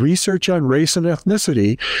questions, the research on race and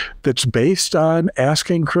ethnicity that's based on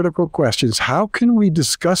asking critical questions. How can we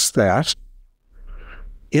discuss that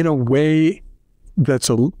in a way that's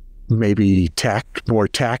maybe more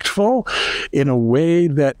tactful, in a way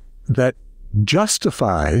that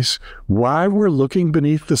justifies why we're looking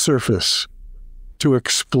beneath the surface to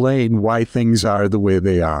explain why things are the way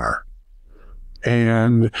they are?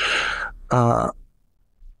 And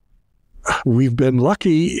we've been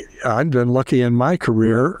lucky. I've been lucky in my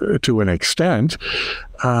career to an extent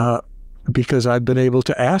because I've been able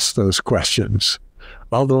to ask those questions.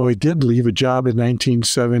 Although I did leave a job in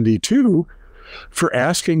 1972 for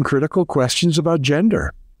asking critical questions about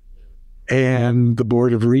gender. And the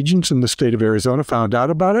Board of Regents in the state of Arizona found out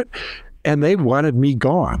about it, and they wanted me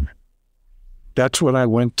gone. That's when I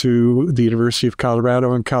went to the University of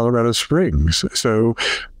Colorado in Colorado Springs. So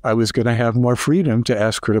I was going to have more freedom to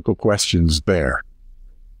ask critical questions there,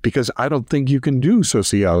 because I don't think you can do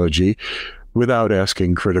sociology without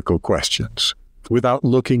asking critical questions, without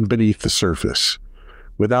looking beneath the surface,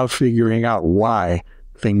 without figuring out why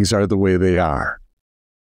things are the way they are.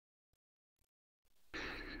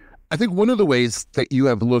 I think one of the ways that you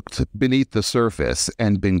have looked beneath the surface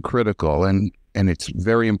and been critical, and it's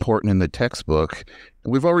very important in the textbook,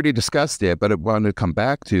 we've already discussed it, but I want to come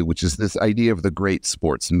back to, which is this idea of the great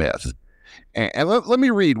sports myth. And let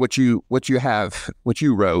me read what you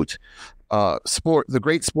wrote. The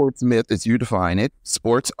great sports myth, as you define it: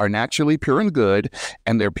 sports are naturally pure and good,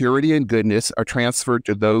 and their purity and goodness are transferred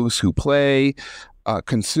to those who play,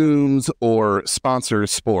 consumes, or sponsors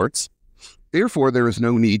sports. Therefore, there is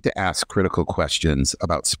no need to ask critical questions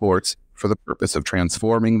about sports for the purpose of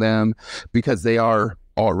transforming them, because they are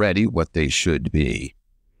already what they should be.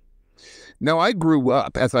 Now, I grew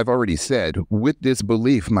up, as I've already said, with this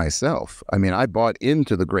belief myself. I mean, I bought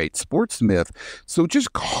into the great sports myth, so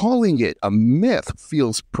just calling it a myth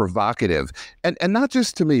feels provocative, and not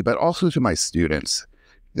just to me, but also to my students.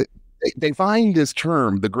 They find this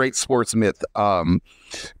term, the great sports myth,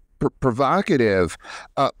 provocative.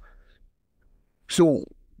 So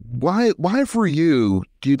why for you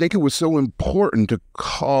do you think it was so important to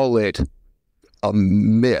call it a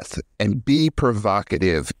myth and be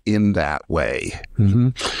provocative in that way? Mm-hmm.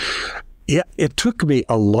 Yeah, it took me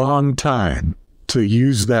a long time to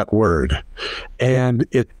use that word, and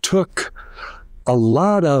it took a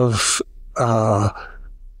lot of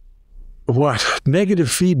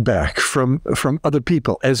negative feedback from other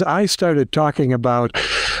people as I started talking about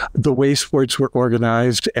the way sports were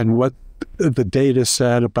organized and what the data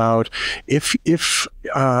said about if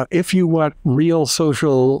you want real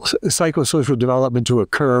psychosocial development to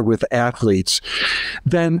occur with athletes,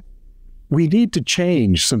 then we need to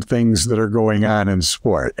change some things that are going on in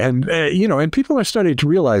sport. And, and people are starting to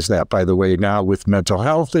realize that, by the way, now with mental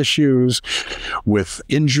health issues, with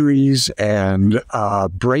injuries and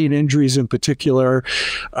brain injuries in particular.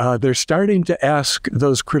 They're starting to ask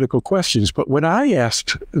those critical questions. But when I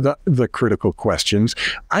asked the critical questions,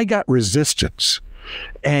 I got resistance.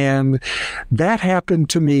 And that happened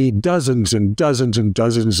to me dozens and dozens and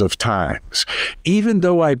dozens of times, even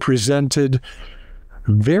though I presented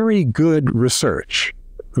very good research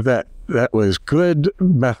that was good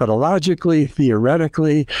methodologically,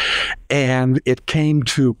 theoretically, and it came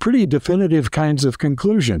to pretty definitive kinds of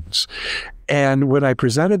conclusions. And when I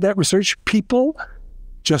presented that research, people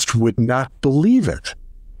just would not believe it.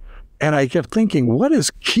 And I kept thinking, what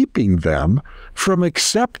is keeping them from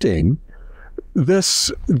accepting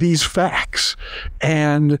these facts?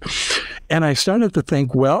 And I started to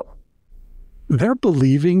think, well, they're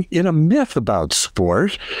believing in a myth about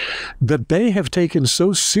sport that they have taken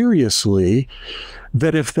so seriously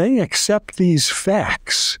that if they accept these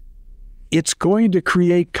facts, it's going to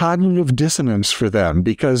create cognitive dissonance for them,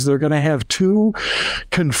 because they're going to have two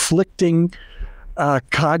conflicting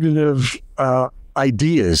cognitive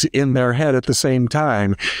ideas in their head at the same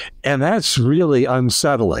time. And that's really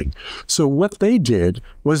unsettling. So what they did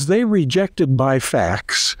was they rejected my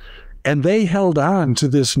facts, and they held on to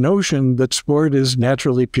this notion that sport is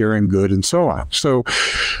naturally pure and good and so on. So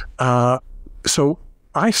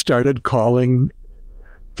I started calling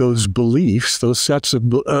those beliefs, those sets of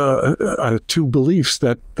two beliefs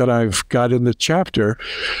that I've got in the chapter,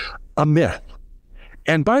 a myth.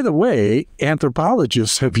 And by the way,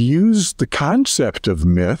 anthropologists have used the concept of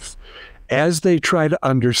myth as they try to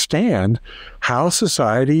understand how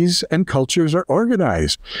societies and cultures are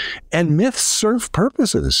organized. And myths serve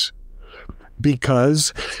purposes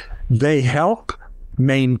because they help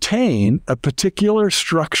maintain a particular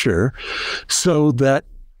structure so that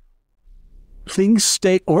things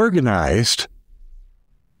stay organized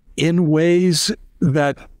in ways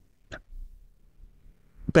that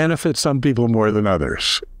benefit some people more than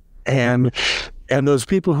others. And those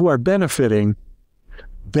people who are benefiting,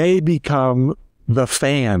 they become the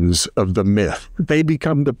fans of the myth. They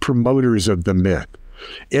become the promoters of the myth.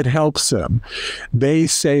 It helps them. They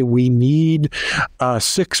say we need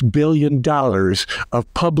 $6 billion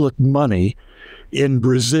of public money in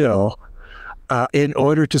Brazil in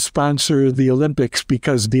order to sponsor the Olympics,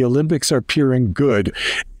 because the Olympics are pure and good,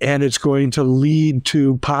 and it's going to lead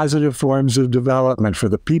to positive forms of development for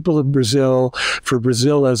the people of Brazil, for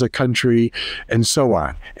Brazil as a country, and so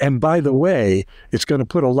on. And by the way, it's going to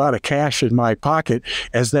put a lot of cash in my pocket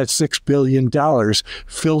as that $6 billion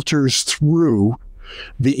filters through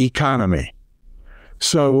the economy.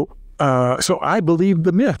 So I believe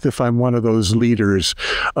the myth if I'm one of those leaders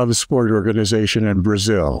of a sport organization in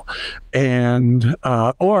Brazil, and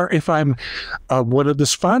or if I'm one of the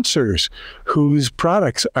sponsors whose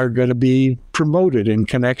products are going to be promoted in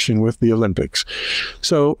connection with the Olympics.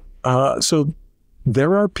 So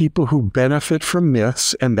there are people who benefit from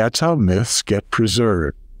myths, and that's how myths get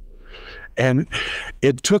preserved. And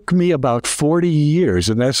it took me about 40 years,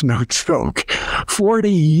 and that's no joke, 40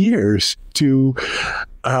 years to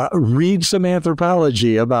read some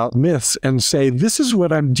anthropology about myths and say, this is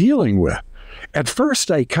what I'm dealing with. At first,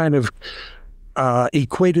 I kind of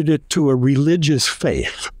equated it to a religious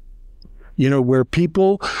faith, where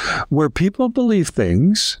people believe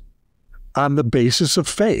things on the basis of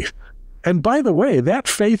faith. And by the way, that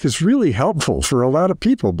faith is really helpful for a lot of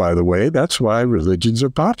people, by the way. That's why religions are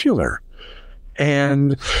popular.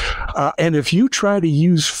 And if you try to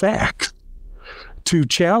use facts to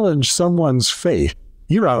challenge someone's faith,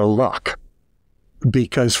 you're out of luck,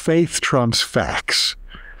 because faith trumps facts.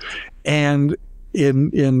 And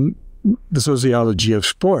in the sociology of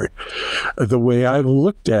sport, the way I've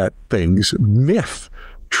looked at things, myth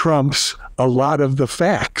trumps a lot of the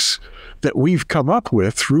facts that we've come up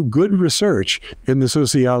with through good research in the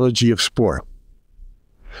sociology of sport.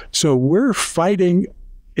 So we're fighting,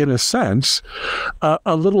 in a sense,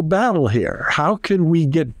 a little battle here. How can we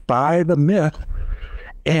get by the myth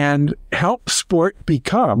and help sport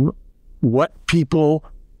become what people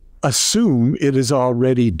assume it is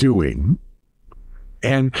already doing?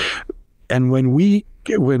 And when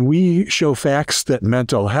we show facts that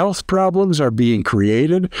mental health problems are being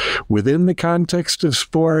created within the context of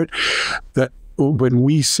sport, that when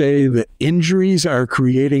we say that injuries are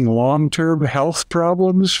creating long-term health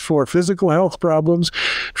problems, for physical health problems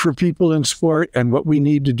for people in sport, and what we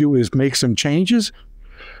need to do is make some changes,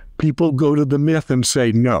 people go to the myth and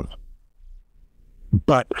say no.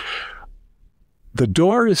 But the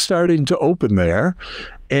door is starting to open there,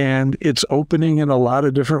 and it's opening in a lot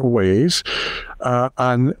of different ways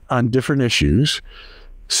on different issues.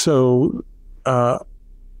 So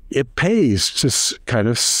it pays to kind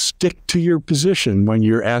of stick to your position when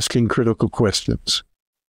you're asking critical questions.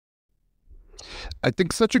 I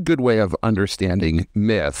think such a good way of understanding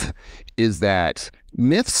myth is that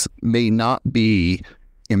myths may not be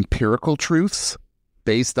empirical truths,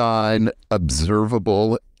 based on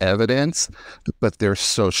observable evidence, but they're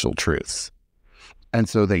social truths. And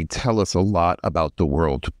so they tell us a lot about the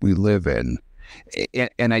world we live in.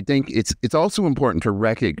 And I think it's also important to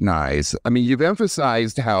recognize, I mean, you've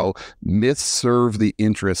emphasized how myths serve the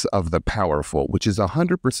interests of the powerful, which is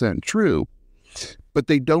 100% true, but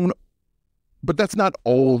that's not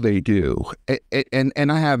all they do.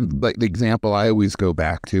 And I have, like, the example I always go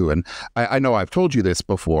back to, and I know I've told you this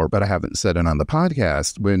before, but I haven't said it on the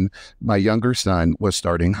podcast. When my younger son was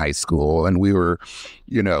starting high school and we were,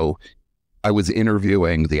 I was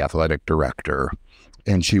interviewing the athletic director,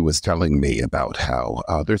 and she was telling me about how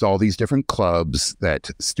there's all these different clubs that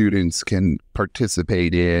students can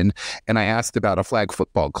participate in. And I asked about a flag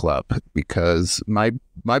football club because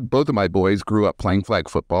both of my boys grew up playing flag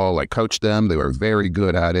football. I coached them. They were very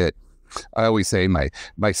good at it. I always say my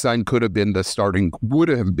son would have been the starting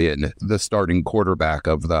quarterback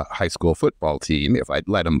of the high school football team if I'd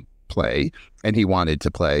let him play, and he wanted to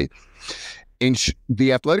play. And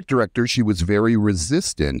the athletic director, she was very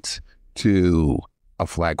resistant to a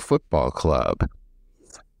flag football club.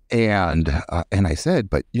 And I said,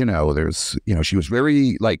 but, she was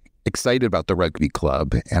very, excited about the rugby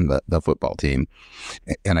club and the football team.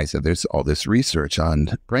 And I said, there's all this research on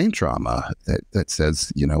brain trauma that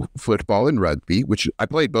says, football and rugby, which I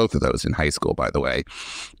played both of those in high school, by the way,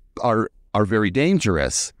 are very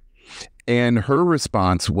dangerous. And her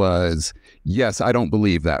response was, yes, I don't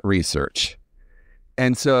believe that research.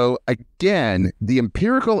 And so, again, the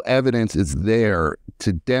empirical evidence is there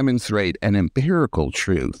to demonstrate an empirical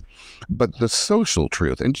truth, but the social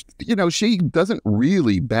truth, and, she doesn't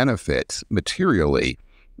really benefit materially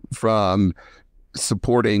from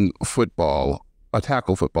supporting football,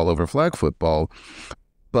 tackle football over flag football,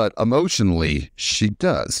 but emotionally she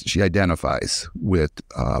does. She identifies with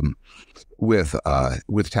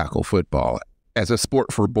tackle football as a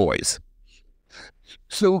sport for boys.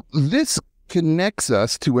 So this connects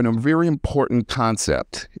us to a very important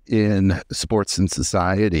concept in sports and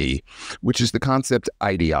society, which is the concept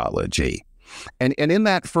ideology. And in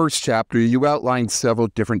that first chapter, you outlined several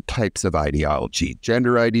different types of ideology: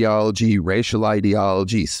 gender ideology, racial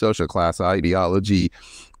ideology, social class ideology,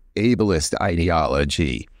 ableist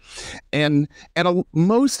ideology. And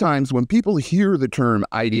most times when people hear the term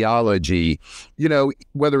ideology,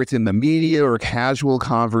 whether it's in the media or casual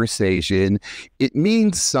conversation, it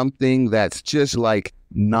means something that's just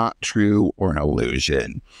not true or an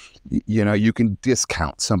illusion. You can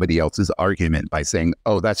discount somebody else's argument by saying,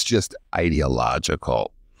 oh, that's just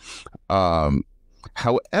ideological.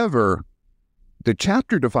 However, the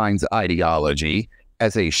chapter defines ideology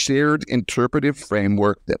as a shared interpretive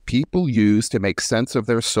framework that people use to make sense of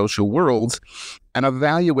their social worlds and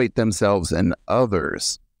evaluate themselves and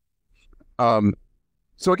others. So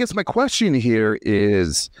I guess my question here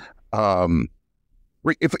is, if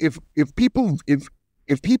people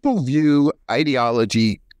view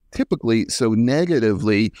ideology typically so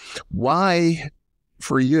negatively, why,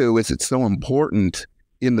 for you, is it so important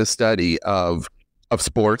in the study of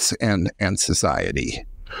sports and society?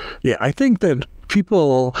 Yeah, I think that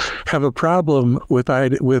people have a problem with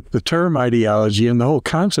the term ideology and the whole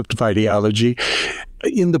concept of ideology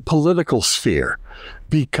in the political sphere,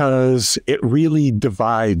 because it really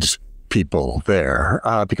divides people there,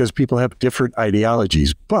 because people have different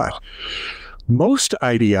ideologies. But most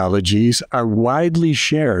ideologies are widely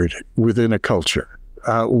shared within a culture.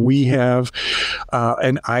 We have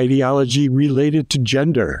an ideology related to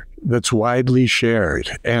gender that's widely shared,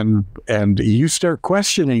 and you start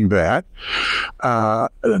questioning that,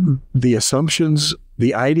 the assumptions,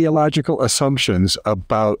 the ideological assumptions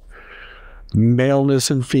about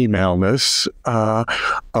maleness and femaleness,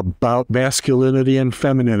 about masculinity and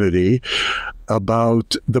femininity,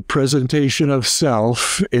 about the presentation of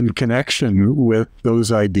self in connection with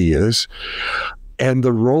those ideas, and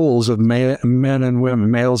the roles of men and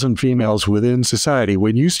women, males and females within society.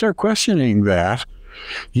 When you start questioning that,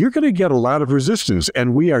 you're going to get a lot of resistance.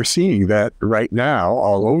 And we are seeing that right now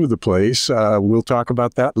all over the place. We'll talk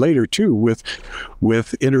about that later, too, with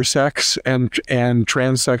intersex and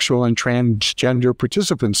transsexual and transgender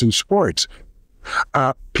participants in sports.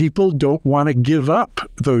 People don't want to give up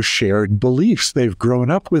those shared beliefs. They've grown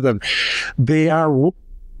up with them. They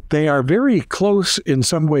are very close in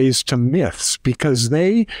some ways to myths, because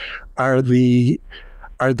they are the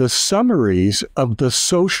summaries of the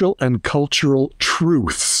social and cultural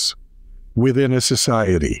truths within a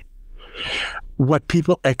society, what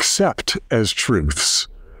people accept as truths.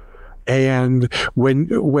 And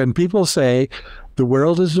when people say the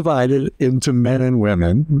world is divided into men and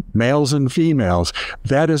women, males and females,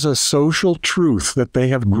 that is a social truth that they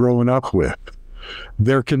have grown up with.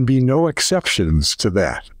 There can be no exceptions to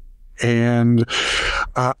that. And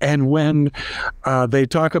when they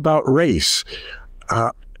talk about race,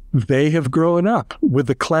 they have grown up with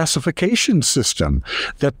a classification system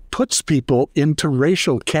that puts people into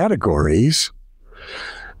racial categories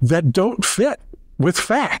that don't fit with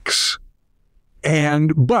facts.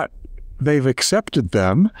 But they've accepted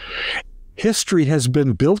them. History has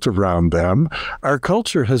been built around them. Our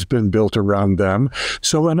culture has been built around them.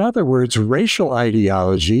 So in other words, racial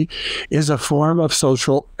ideology is a form of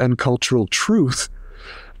social and cultural truth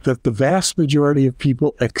that the vast majority of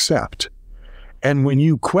people accept. And when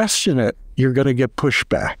you question it, you're going to get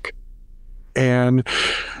pushback. And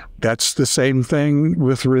that's the same thing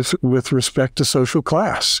with respect to social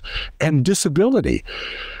class and disability.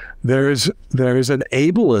 There's an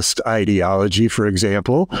ableist ideology, for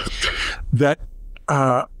example, that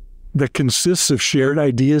consists of shared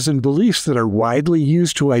ideas and beliefs that are widely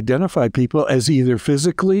used to identify people as either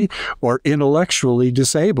physically or intellectually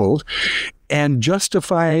disabled, and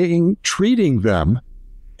justifying treating them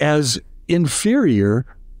as inferior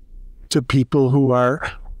to people who are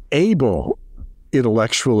able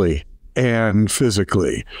intellectually and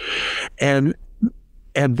physically. And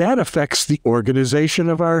that affects the organization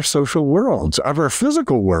of our social worlds, of our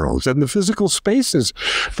physical worlds, and the physical spaces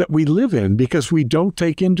that we live in, because we don't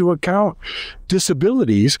take into account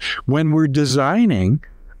disabilities when we're designing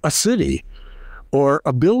a city or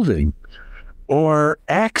a building or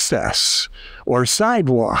access or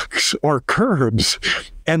sidewalks or curbs.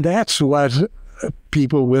 And that's what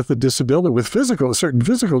people with a disability, with certain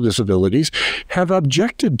physical disabilities, have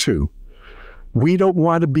objected to. We don't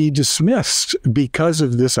want to be dismissed because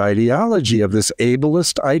of this ideology, of this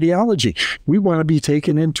ableist ideology. We want to be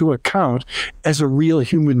taken into account as a real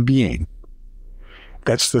human being.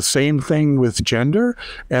 That's the same thing with gender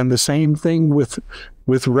and the same thing with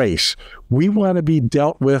race. We want to be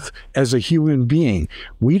dealt with as a human being.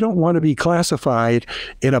 We don't want to be classified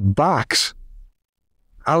in a box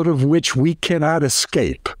out of which we cannot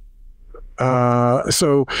escape.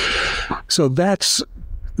 So that's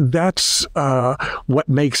what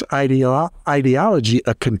makes ideology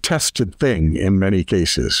a contested thing in many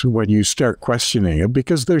cases when you start questioning it,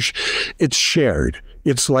 because it's shared.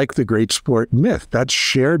 It's like the great sport myth. That's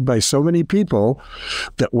shared by so many people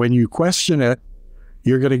that when you question it,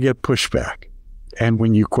 you're going to get pushback. And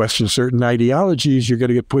when you question certain ideologies, you're going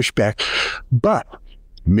to get pushback. But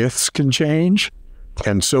myths can change,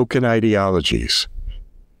 and so can ideologies.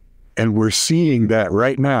 And we're seeing that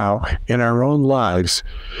right now in our own lives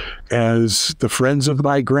as the friends of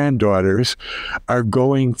my granddaughters are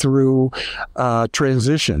going through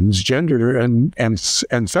transitions, gender and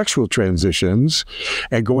sexual transitions,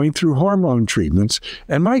 and going through hormone treatments.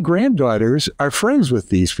 And my granddaughters are friends with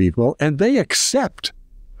these people, and they accept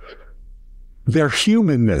their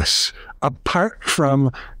humanness apart from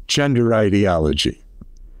gender ideology.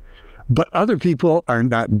 But other people are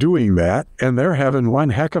not doing that, and they're having one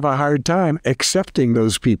heck of a hard time accepting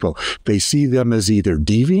those people. They see them as either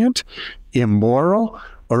deviant, immoral,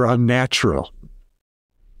 or unnatural.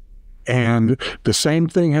 And the same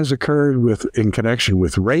thing has occurred in connection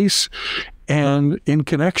with race and in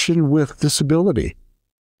connection with disability.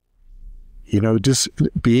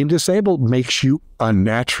 Being disabled makes you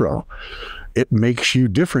unnatural. It makes you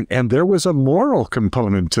different. And there was a moral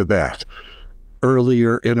component to that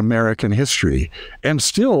earlier in American history, and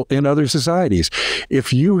still in other societies.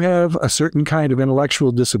 If you have a certain kind of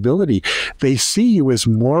intellectual disability, they see you as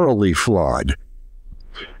morally flawed.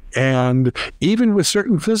 And even with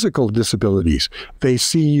certain physical disabilities, they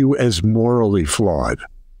see you as morally flawed.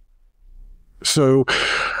 So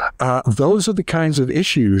those are the kinds of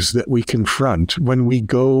issues that we confront when we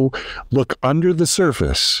go look under the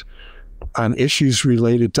surface on issues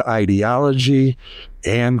related to ideology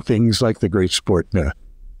and things like the great sport myth.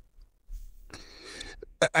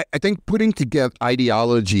 I think putting together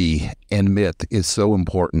ideology and myth is so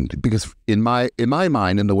important, because in my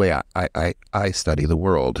mind, in the way I study the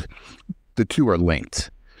world, the two are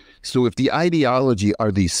linked. So if the ideology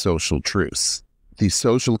are these social truths, these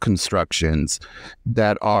social constructions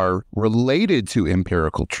that are related to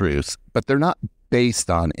empirical truths, but they're not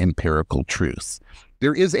based on empirical truths.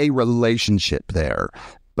 There is a relationship there,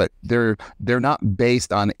 but they're not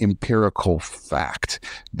based on empirical fact.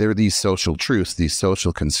 They're these social truths, these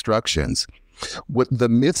social constructions. What the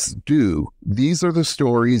myths do, these are the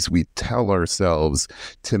stories we tell ourselves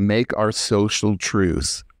to make our social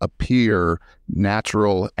truths appear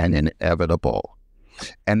natural and inevitable.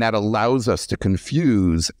 And that allows us to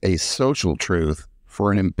confuse a social truth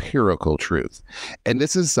for an empirical truth. And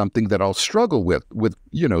this is something that I'll struggle with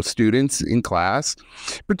students in class,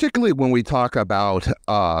 particularly when we talk about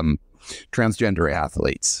transgender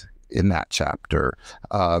athletes in that chapter,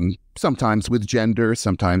 sometimes with gender,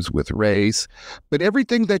 sometimes with race. But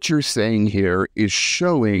everything that you're saying here is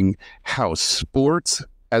showing how sport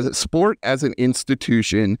as an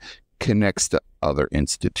institution connects to other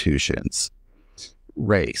institutions,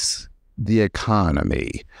 race, the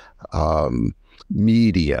economy,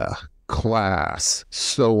 media, class,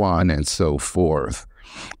 so on and so forth.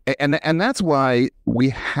 And that's why we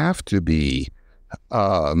have to be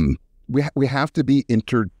we have to be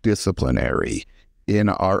interdisciplinary in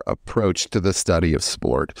our approach to the study of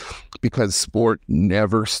sport, because sport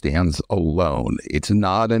never stands alone. It's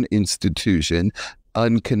not an institution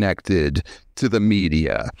unconnected to the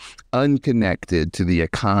media, unconnected to the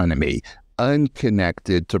economy,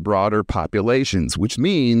 unconnected to broader populations, which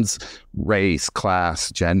means race,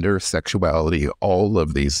 class, gender, sexuality, all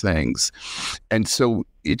of these things. And so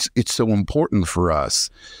it's so important for us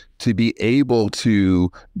to be able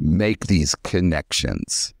to make these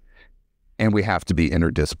connections. And we have to be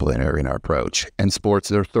interdisciplinary in our approach. And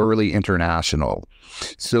sports are thoroughly international.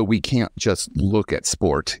 So we can't just look at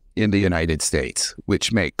sport in the United States,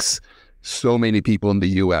 which makes so many people in the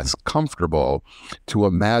U.S. comfortable to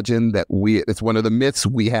imagine that it's one of the myths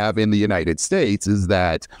we have in the United States is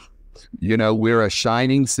that, we're a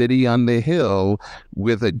shining city on the hill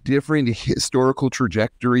with a different historical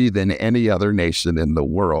trajectory than any other nation in the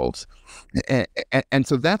world. And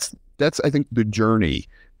so that's, I think, the journey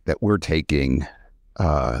that we're taking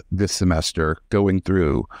this semester, going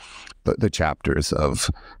through the chapters of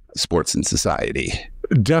sports and society.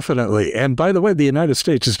 Definitely. And by the way, the United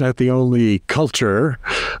States is not the only culture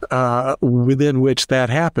within which that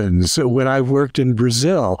happens. When I've worked in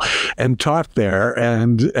Brazil and taught there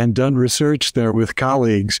and done research there with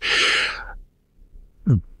colleagues,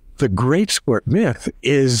 the great sport myth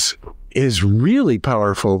is really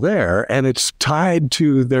powerful there, and it's tied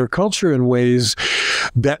to their culture in ways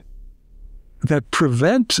that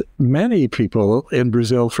prevent many people in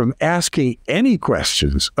Brazil from asking any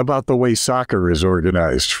questions about the way soccer is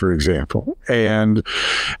organized, for example, and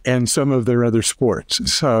some of their other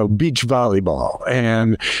sports, so beach volleyball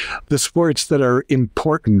and the sports that are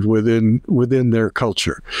important within their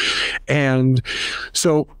culture. And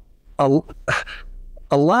so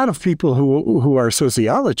a lot of people who are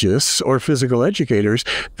sociologists or physical educators,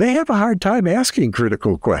 they have a hard time asking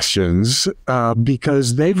critical questions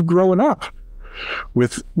because they've grown up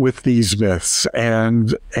with these myths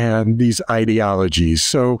and these ideologies.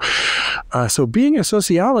 So being a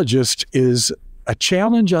sociologist is a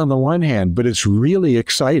challenge on the one hand, but it's really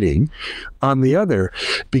exciting on the other,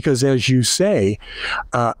 because as you say,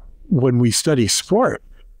 when we study sport,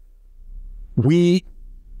 we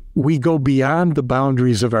go beyond the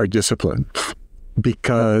boundaries of our discipline,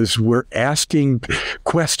 because we're asking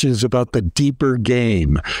questions about the deeper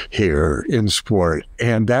game here in sport.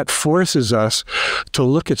 And that forces us to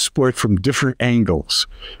look at sport from different angles.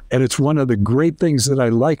 And it's one of the great things that I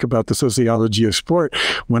like about the sociology of sport.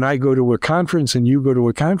 When I go to a conference and you go to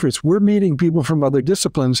a conference, we're meeting people from other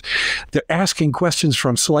disciplines. They're asking questions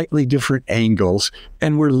from slightly different angles,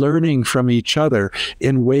 and we're learning from each other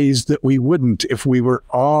in ways that we wouldn't if we were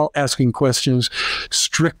all asking questions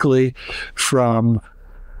strictly from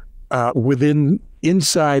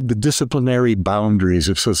inside the disciplinary boundaries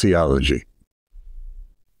of sociology.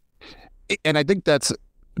 And I think that's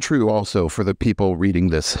true also for the people reading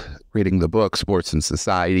the book, Sports and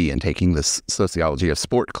Society, and taking this Sociology of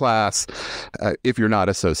Sport class. If you're not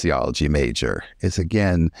a sociology major, is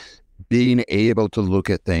again, being able to look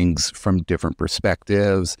at things from different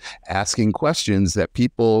perspectives, asking questions that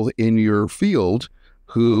people in your field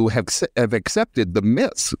who have accepted the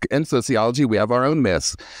myths. In sociology, we have our own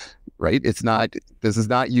myths, right? This is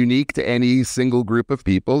not unique to any single group of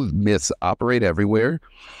people. Myths operate everywhere.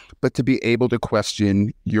 But to be able to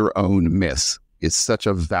question your own myths is such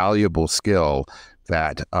a valuable skill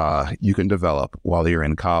that you can develop while you're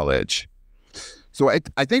in college. So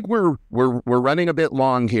I think we're running a bit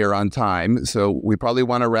long here on time. So we probably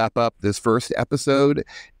want to wrap up this first episode,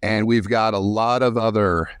 and we've got a lot of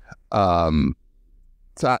other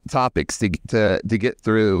topics to get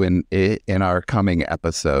through in our coming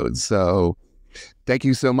episodes. So thank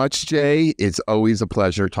you so much, Jay. It's always a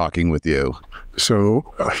pleasure talking with you. So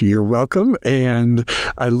you're welcome. And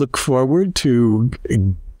I look forward to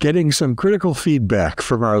getting some critical feedback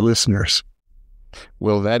from our listeners.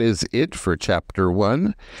 Well, that is it for Chapter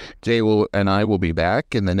 1. And I will be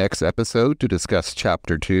back in the next episode to discuss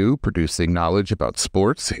Chapter 2, Producing Knowledge About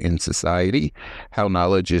Sports in Society, how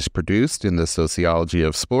knowledge is produced in the sociology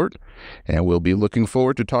of sport. And we'll be looking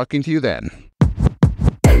forward to talking to you then.